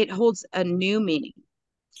 it holds a new meaning.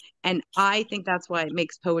 And I think that's why it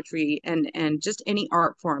makes poetry and just any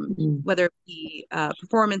art form, whether it be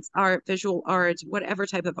performance art, visual art, whatever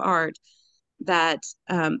type of art, that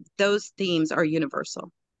those themes are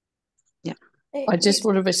universal. Yeah. I just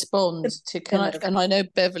want to respond to, and I know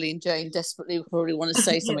Beverly and Jane desperately probably want to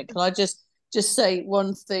say something. Can I just say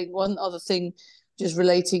one other thing, just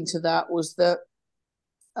relating to that, was that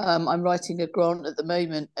I'm writing a grant at the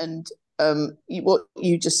moment, and what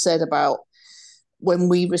you just said about when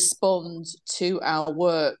we respond to our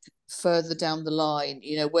work further down the line,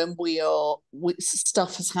 when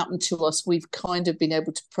stuff has happened to us, we've kind of been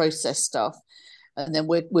able to process stuff, and then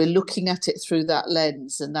we're looking at it through that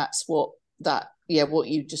lens, and that's what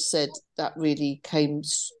you just said, that really came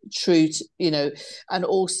true to, and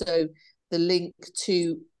also the link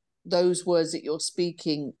to those words that you're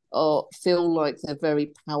speaking feel like they're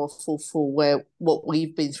very powerful for what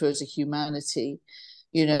we've been through as a humanity,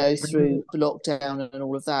 through the lockdown and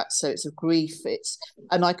all of that. So it's a grief.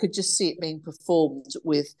 And I could just see it being performed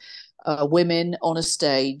with women on a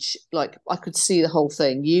stage. Like I could see the whole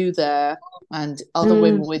thing, you there and other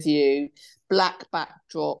women with you, black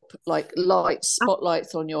backdrop, like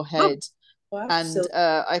spotlights on your head. Wow, and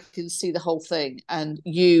I can see the whole thing, and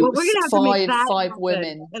you five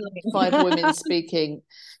women speaking.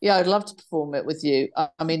 Yeah, I'd love to perform it with you.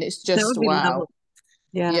 I mean, it's just wow. Lovely.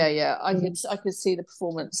 Yeah. I could see the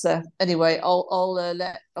performance there. Anyway, I'll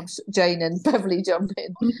let Jane and Beverly jump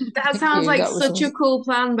in. That sounds like such a cool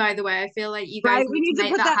plan, by the way. I feel like you guys need to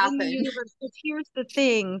make that happen. In the universe. But here's the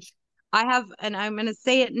thing. I have, and I'm going to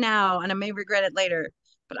say it now, and I may regret it later,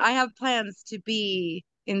 but I have plans to be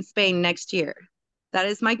in Spain next year. That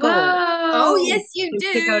is my goal. Oh, yes, you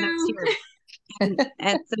do. To go next year. and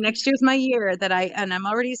so next year's my year that I'm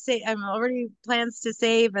already plans to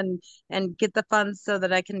save and get the funds so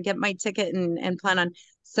that I can get my ticket and plan on.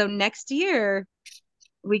 So next year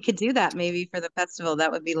we could do that maybe for the festival.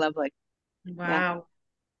 That would be lovely. Wow.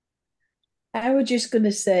 Yeah. I was just going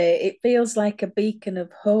to say, it feels like a beacon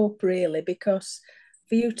of hope, really, because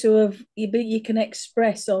for you to have, you can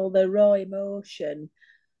express all the raw emotion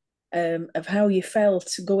of how you felt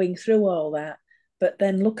going through all that, but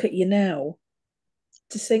then look at you now.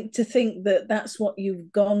 To think that that's what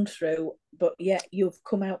you've gone through, but yet you've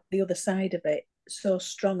come out the other side of it so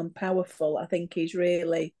strong and powerful. I think it's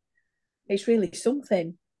really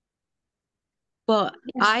something. Well,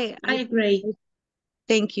 Yes, I agree.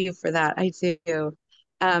 thank you for that. I do.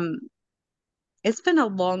 Um, it's been a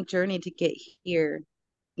long journey to get here,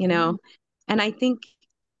 you know, and I think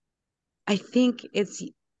it's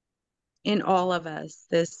in all of us,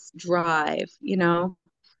 this drive, you know.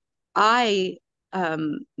 I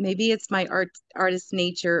maybe it's my artist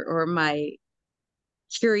nature or my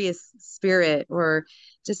curious spirit or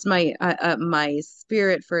just my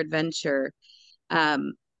spirit for adventure.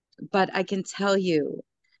 Um, but I can tell you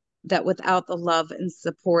that without the love and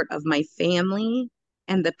support of my family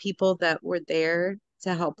and the people that were there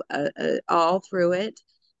to help all through it,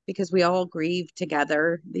 because we all grieve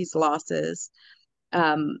together these losses.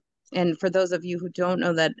 Um, and for those of you who don't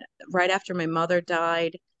know that, right after my mother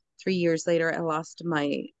died, 3 years later, I lost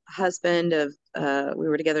my husband of we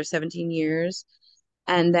were together 17 years.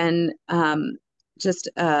 And then just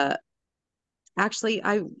actually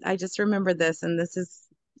I just remember this, and this is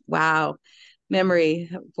wow,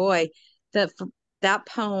 memory, boy, that that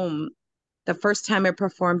poem, the first time I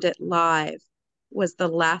performed it live was the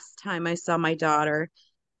last time I saw my daughter,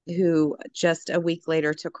 who just a week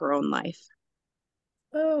later took her own life.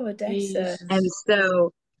 Oh, Odessa. And Jesus.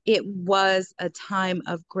 so it was a time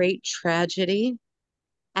of great tragedy.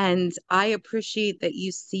 And I appreciate that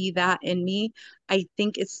you see that in me. I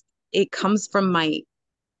think it comes from my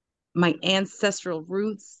ancestral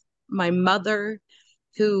roots. My mother,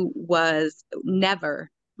 who was never,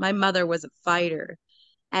 my mother was a fighter.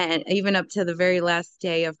 And even up to the very last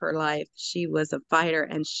day of her life, she was a fighter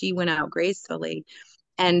and she went out gracefully.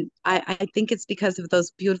 And I think it's because of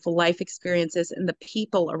those beautiful life experiences and the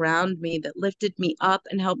people around me that lifted me up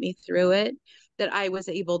and helped me through it, that I was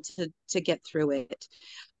able to get through it.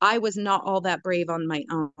 I was not all that brave on my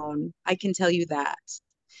own. I can tell you that.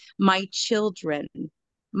 My children,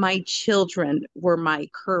 my children were my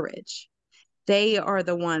courage. They are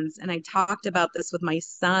the ones, and I talked about this with my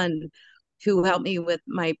son who helped me with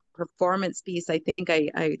my performance piece. I think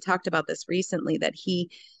I talked about this recently, that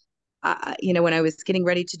he when I was getting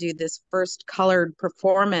ready to do this first colored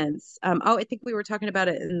performance, I think we were talking about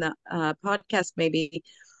it in the podcast, maybe.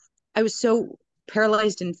 I was so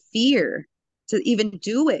paralyzed in fear to even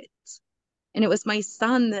do it. And it was my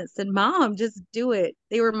son that said, Mom, just do it.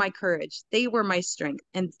 They were my courage. They were my strength.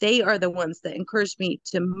 And they are the ones that encouraged me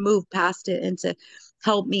to move past it and to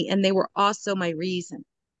help me. And they were also my reason.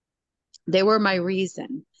 They were my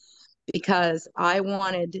reason because I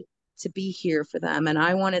wanted to be here for them and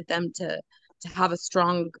I wanted them to have a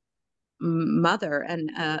strong mother,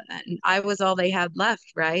 and I was all they had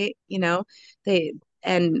left, right? They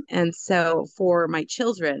and so for my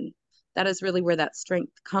children, that is really where that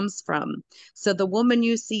strength comes from. So the woman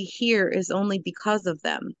you see here is only because of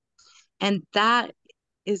them, and that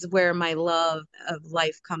is where my love of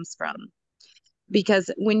life comes from. Because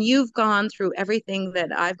when you've gone through everything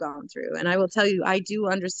that I've gone through, and I will tell you, I do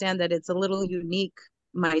understand that it's a little unique,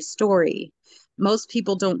 my story. Most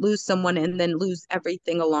people don't lose someone and then lose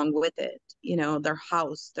everything along with it, their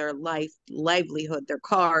house, their life, livelihood, their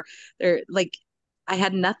car. They're like, I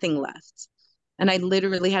had nothing left. And I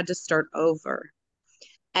literally had to start over.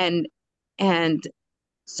 And and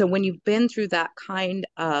so when you've been through that kind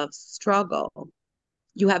of struggle,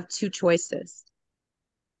 you have two choices.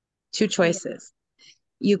 Two Yeah. choices.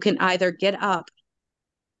 You can either get up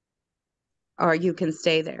or you can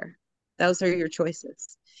stay there. Those are your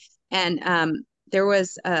choices. And there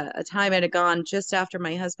was a time I had gone just after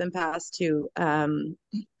my husband passed to,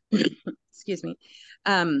 excuse me,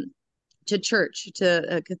 um, to church,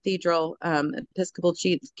 to a cathedral, Episcopal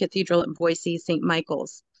Cathedral in Boise, St.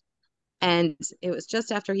 Michael's. And it was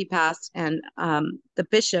just after he passed, and the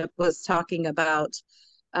bishop was talking about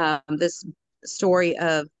this story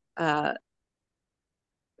of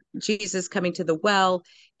Jesus coming to the well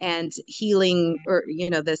and healing, or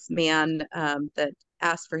this man that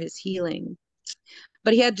asked for his healing.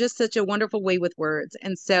 But he had just such a wonderful way with words,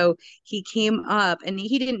 and so he came up, and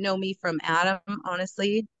he didn't know me from Adam.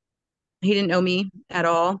 Honestly, he didn't know me at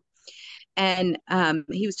all, and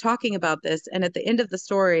he was talking about this. And at the end of the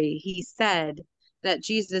story, he said that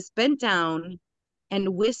Jesus bent down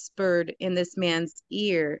and whispered in this man's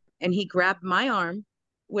ear, and he grabbed my arm,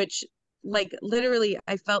 which, like, literally,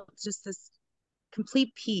 I felt just this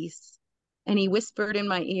complete peace. And he whispered in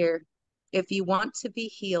my ear, if you want to be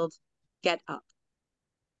healed, get up.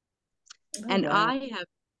 Oh, And wow.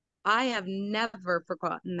 I have never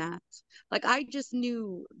forgotten that. Like, I just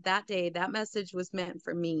knew that day that message was meant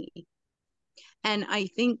for me. And I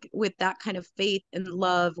think with that kind of faith and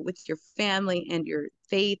love with your family and your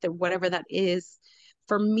faith or whatever that is,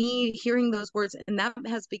 for me, hearing those words, and that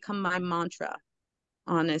has become my mantra,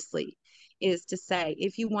 honestly, is to say,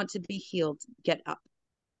 if you want to be healed, get up,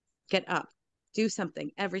 do something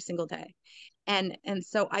every single day. And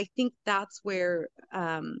so I think that's where,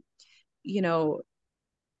 you know,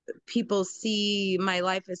 people see my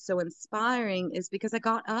life as so inspiring, is because I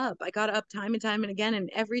got up time and time and again. And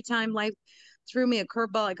every time life threw me a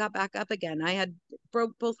curveball, I got back up again. I had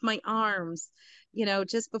broke both my arms,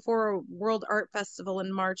 just before a World Art Festival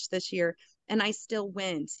in March this year. And I still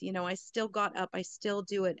went, I still got up. I still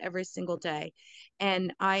do it every single day.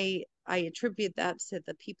 And I attribute that to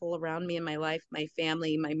the people around me in my life, my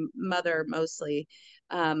family, my mother mostly,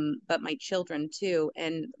 but my children too.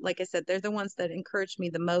 And like I said, they're the ones that encourage me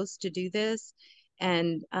the most to do this.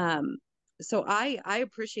 And so I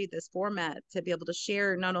appreciate this format to be able to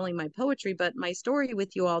share not only my poetry, but my story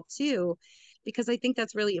with you all too, because I think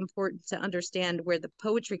that's really important to understand where the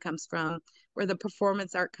poetry comes from, where the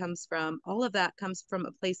performance art comes from. All of that comes from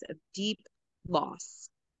a place of deep loss.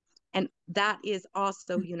 And that is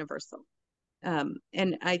also universal.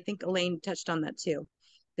 And I think Elaine touched on that too.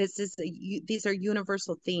 These are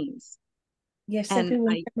universal themes. Yes, And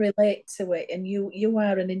everyone can relate to it, and you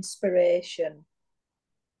are an inspiration.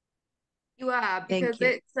 You are, Thank because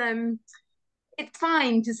you. it's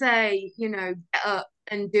fine to say, get up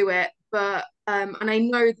and do it, but and I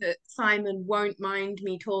know that Simon won't mind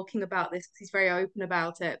me talking about this because he's very open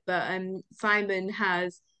about it, but Simon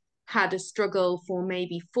has had a struggle for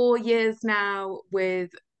maybe 4 years now with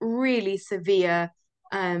really severe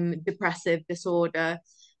depressive disorder.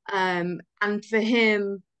 And for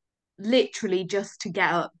him, literally just to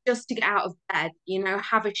get up, just to get out of bed,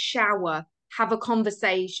 have a shower, have a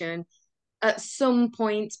conversation at some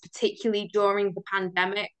points, particularly during the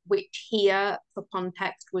pandemic, which here, for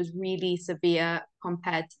context, was really severe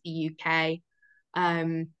compared to the UK.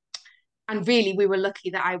 Um, and really, we were lucky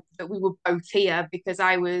that we were both here, because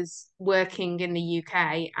I was working in the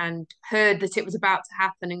UK and heard that it was about to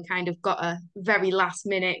happen and kind of got a very last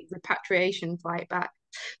minute repatriation flight back.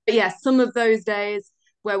 But yeah, some of those days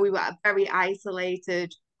where we were very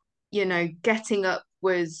isolated, getting up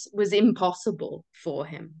was impossible for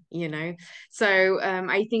him. So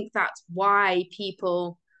I think that's why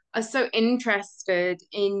people are so interested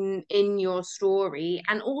in your story,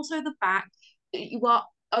 and also the fact that you are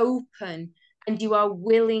open and you are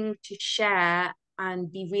willing to share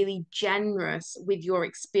and be really generous with your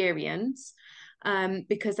experience,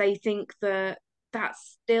 because I think that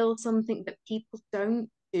that's still something that people don't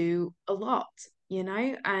do a lot,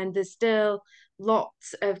 and there's still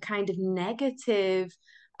lots of kind of negative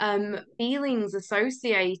feelings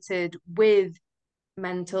associated with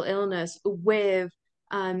mental illness, with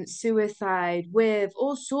suicide, with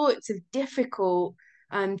all sorts of difficult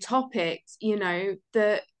topics,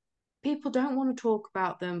 that people don't want to talk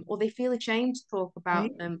about them, or they feel ashamed to talk about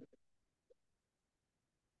Right. them.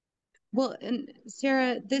 Well, and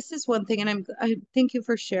Sarah, this is one thing, and I thank you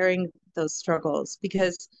for sharing those struggles,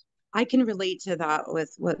 because I can relate to that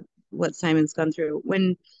with what Simon's gone through.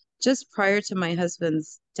 When just prior to my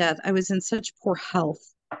husband's death, I was in such poor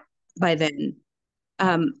health by then.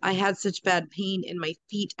 I had such bad pain in my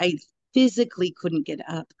feet. I physically couldn't get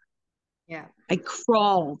up. Yeah. I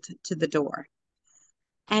crawled to the door.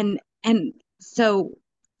 And so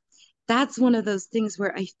that's one of those things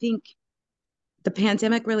where I think the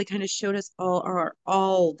pandemic really kind of showed us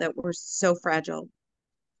all that we're so fragile,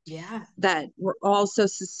 Yeah. that we're all so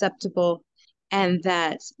susceptible, and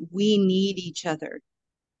that we need each other.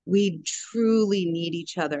 We truly need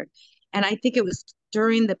each other. And I think it was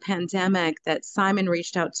during the pandemic that Simon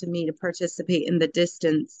reached out to me to participate in the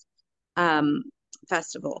Distance um,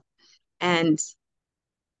 festival. And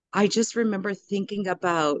I just remember thinking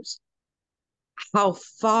about how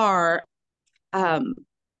far um,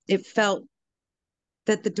 it felt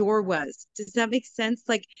that the door was. Does that make sense?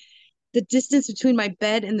 Like, the distance between my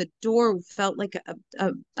bed and the door felt like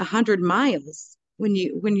a 100 miles when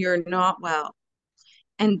you're not well.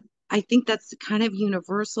 And I think that's kind of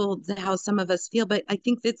universal to how some of us feel, but I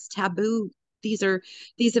think it's taboo. These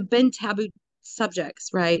have been taboo subjects,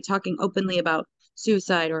 right? Talking openly about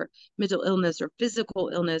suicide or mental illness or physical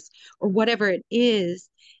illness or whatever it is.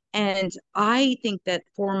 And I think that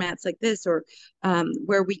formats like this, or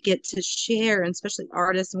where we get to share, and especially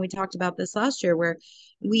artists, and we talked about this last year, where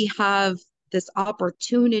we have this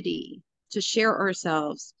opportunity to share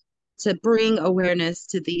ourselves, to bring awareness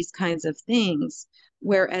to these kinds of things,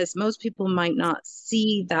 whereas most people might not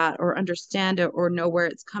see that or understand it or know where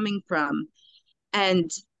it's coming from.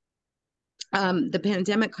 And the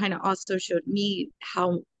pandemic kind of also showed me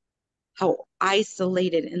how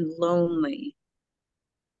isolated and lonely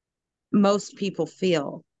most people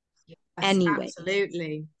feel Yes, anyway.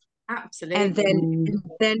 absolutely. And Absolutely.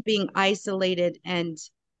 then being isolated, and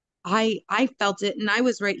I felt it, and I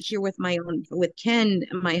was right here with Ken,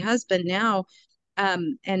 my husband now,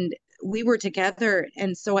 and we were together,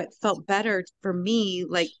 and so it felt better for me,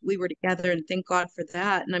 like we were together, and thank God for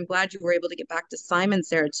that. And I'm glad you were able to get back to Simon,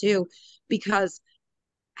 Sarah, too, because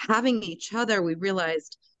having each other, we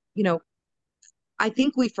realized, you know, I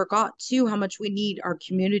think we forgot too how much we need our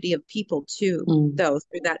community of people too, though,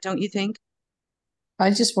 through that, don't you think? I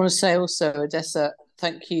just want to say also, Odessa,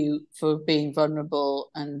 thank you for being vulnerable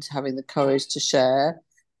and having the courage to share,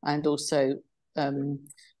 and also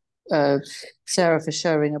uh, Sarah for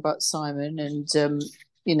sharing about Simon. And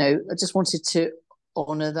I just wanted to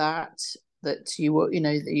honour that you were,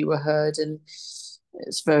 that you were heard, and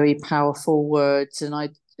it's very powerful words. And I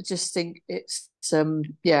just think it's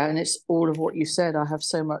and it's all of what you said. I have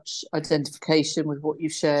so much identification with what you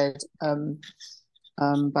shared.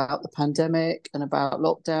 About the pandemic and about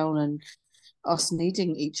lockdown and us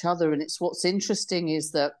needing each other. And it's what's interesting is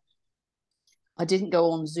that I didn't go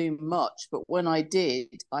on Zoom much, but when I did,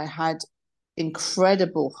 I had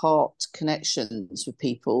incredible heart connections with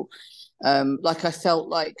people. Like I felt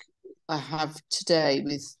like I have today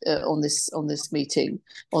with on this meeting,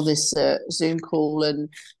 on this Zoom call. And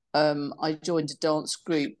I joined a dance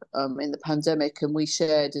group in the pandemic, and we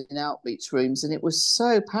shared in outreach rooms, and it was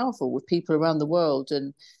so powerful with people around the world.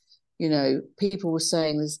 And people were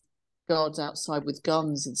saying there's guards outside with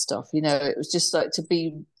guns and stuff. It was just like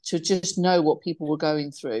to just know what people were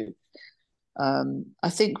going through. I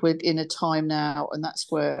think we're in a time now, and that's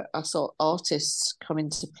where us artists come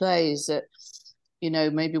into play, is that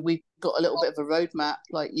maybe we've got a little bit of a roadmap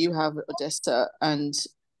like you have at Odessa, and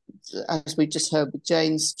as we just heard with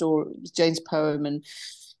Jane's story, Jane's poem, and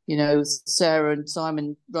Sarah and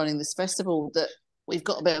Simon running this festival, that we've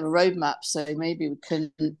got a bit of a roadmap. So maybe we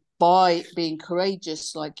can, by being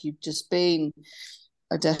courageous like you've just been,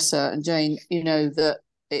 Odessa and Jane, that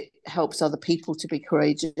it helps other people to be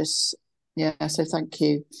courageous. Yeah, so thank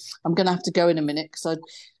you. I'm going to have to go in a minute because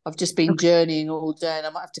I've just been journeying all day, and I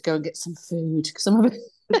might have to go and get some food because I'm a bit.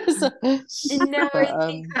 No, I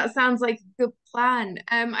think that sounds like a good plan.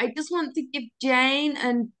 I just want to give Jane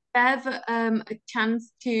and Bev a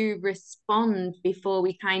chance to respond before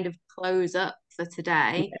we kind of close up for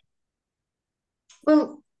today.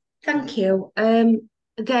 Well, thank you.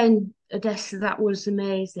 Again, Odessa, that was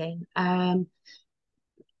amazing.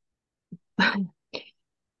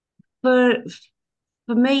 For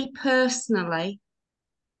for me personally,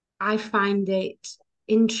 I find it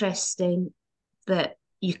interesting that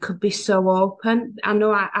you could be so open. I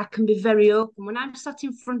know I can be very open. When I'm sat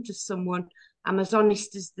in front of someone, I'm as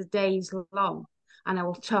honest as the day is long, and I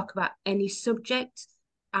will talk about any subject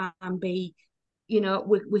and be, we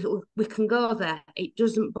can go there. It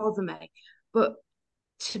doesn't bother me. But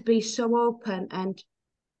to be so open and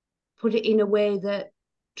put it in a way that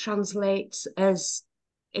translates, as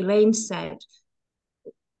Elaine said,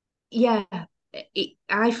 yeah,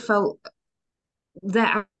 I felt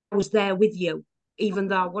that I was there with you, even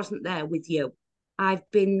though I wasn't there with you. I've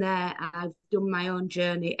been there, I've done my own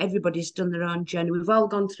journey. Everybody's done their own journey. We've all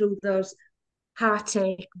gone through those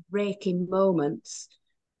heartache breaking moments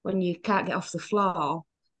when you can't get off the floor,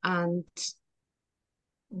 and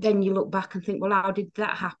then you look back and think, well, how did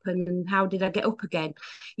that happen, and how did I get up again?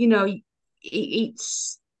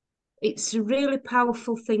 It's a really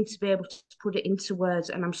powerful thing to be able to put it into words,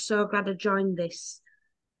 and I'm so glad I joined this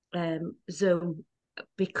Zoom,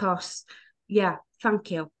 because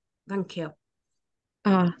thank you.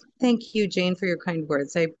 Thank you, Jane, for your kind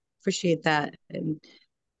words. I appreciate that. And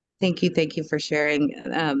thank you for sharing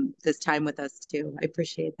this time with us too. I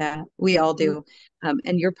appreciate that. We all do.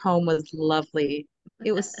 And your poem was lovely.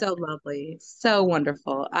 It was so lovely, so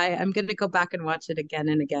wonderful. I'm going to go back and watch it again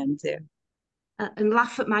and again too. And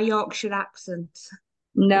laugh at my Yorkshire accent.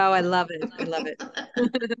 No, I love it. I love it.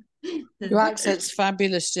 Your accent's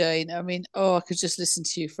fabulous, Jane. I mean, I could just listen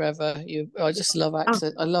to you forever. I just love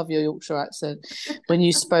accent. I love your Yorkshire accent. When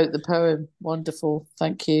you spoke the poem, wonderful.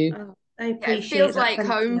 Thank you. I appreciate it feels that. like Thank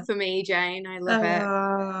home you. for me, Jane. I love it.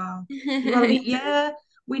 Well, yeah,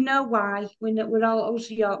 we know why. We're all us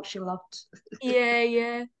Yorkshire lot.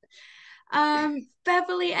 Yeah.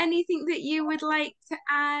 Beverly, anything that you would like to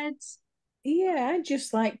add? Yeah, I'd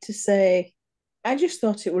just like to say, I just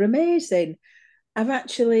thought it were amazing.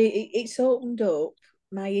 It's opened up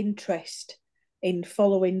my interest in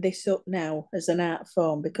following this up now as an art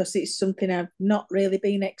form, because it's something I've not really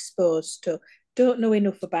been exposed to, don't know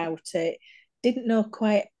enough about it. didn't know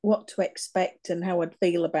quite what to expect and how I'd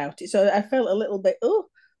feel about it. So I felt a little bit, oh,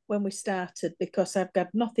 when we started, because I've got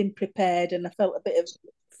nothing prepared, and I felt a bit of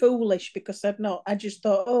foolish because I just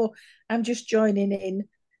thought, oh, I'm just joining in,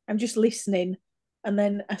 I'm just listening. And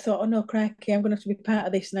then I thought, oh no, crikey, I'm going to have to be part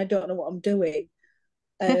of this and I don't know what I'm doing.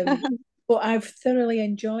 But I've thoroughly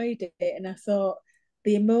enjoyed it. And I thought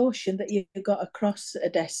the emotion that you got across,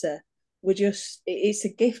 Odessa, were just, it's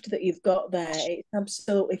a gift that you've got there. It's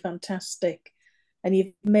absolutely fantastic. And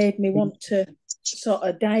you've made me want to sort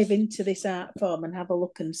of dive into this art form and have a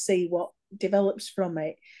look and see what develops from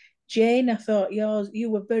it. Jane, I thought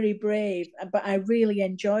you were very brave, but I really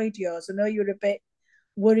enjoyed yours. I know you were a bit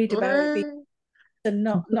worried about it being and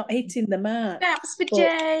not hitting the mark. Snaps for But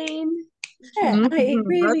Jane. yeah, it Lots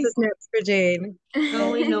really, of snaps for Jane.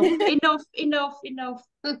 Oh, enough. no,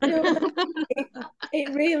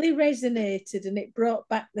 it really resonated and it brought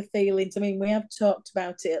back the feelings. I mean, we have talked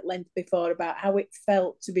about it at length before about how it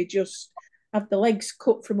felt to be just have the legs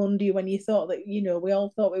cut from under you when you thought that, we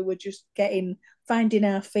all thought we were just finding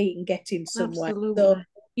our feet and getting somewhere. Absolutely. So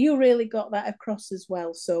you really got that across as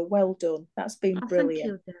well. So well done. That's been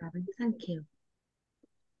brilliant. Thank you, darling. Thank you.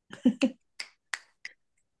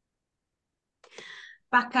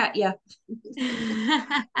 Back at you.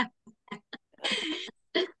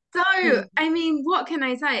 So, I mean, what can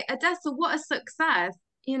I say? Odessa, what a success.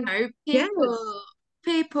 Yes.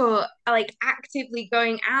 People are like actively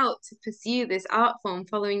going out to pursue this art form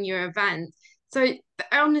following your event. So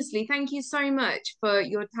honestly, thank you so much for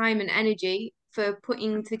your time and energy for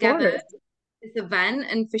putting together this event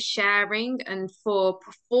and for sharing and for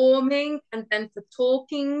performing and then for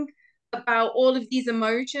talking about all of these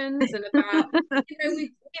emotions and about we've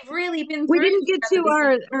really been We through didn't it get to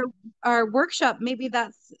together this our workshop. Maybe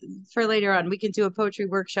that's for later on. We can do a poetry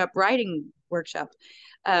workshop, writing workshop.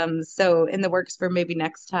 So in the works for maybe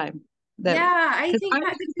next time. Yeah, I Because I think was that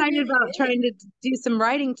could be excited really about good. trying to do some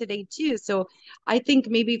writing today too. So I think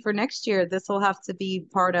maybe for next year this will have to be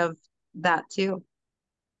part of that too.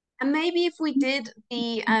 And maybe if we did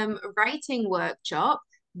the writing workshop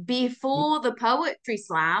before the poetry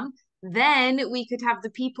slam, then we could have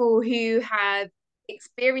the people who have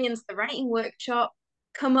experienced the writing workshop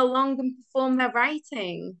come along and perform their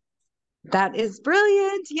writing. That is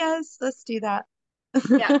brilliant. Yes, let's do that.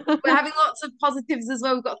 Yeah, we're having lots of positives as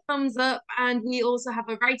well. We've got thumbs up, and we also have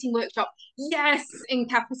a writing workshop. Yes, in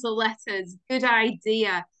capital letters. Good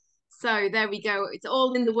idea. So there we go. It's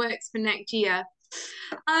all in the works for next year.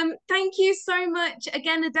 Thank you so much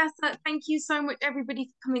again, Odessa. Thank you so much, everybody,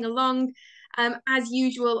 for coming along. As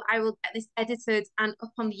usual, I will get this edited and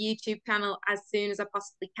up on the YouTube channel as soon as I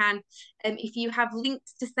possibly can. If you have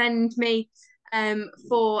links to send me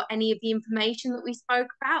for any of the information that we spoke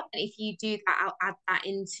about, and if you do that, I'll add that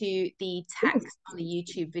into the text on the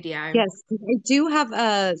YouTube video. Yes, I do have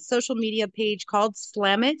a social media page called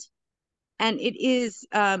Slam It. And it is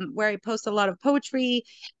where I post a lot of poetry.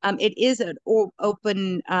 It is an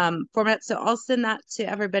open format, so I'll send that to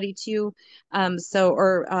everybody too. I'll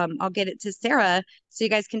get it to Sarah so you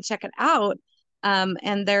guys can check it out.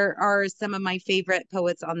 And there are some of my favorite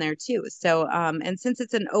poets on there too. So, and since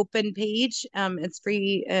it's an open page, it's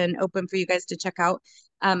free and open for you guys to check out.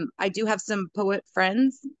 I do have some poet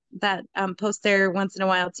friends that post there once in a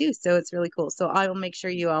while too. So it's really cool. So I will make sure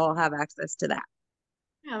you all have access to that.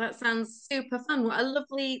 Yeah, that sounds super fun. What a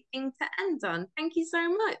lovely thing to end on. Thank you so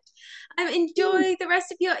much. Enjoy the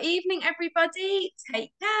rest of your evening, everybody.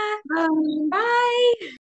 Take care. Bye. Bye.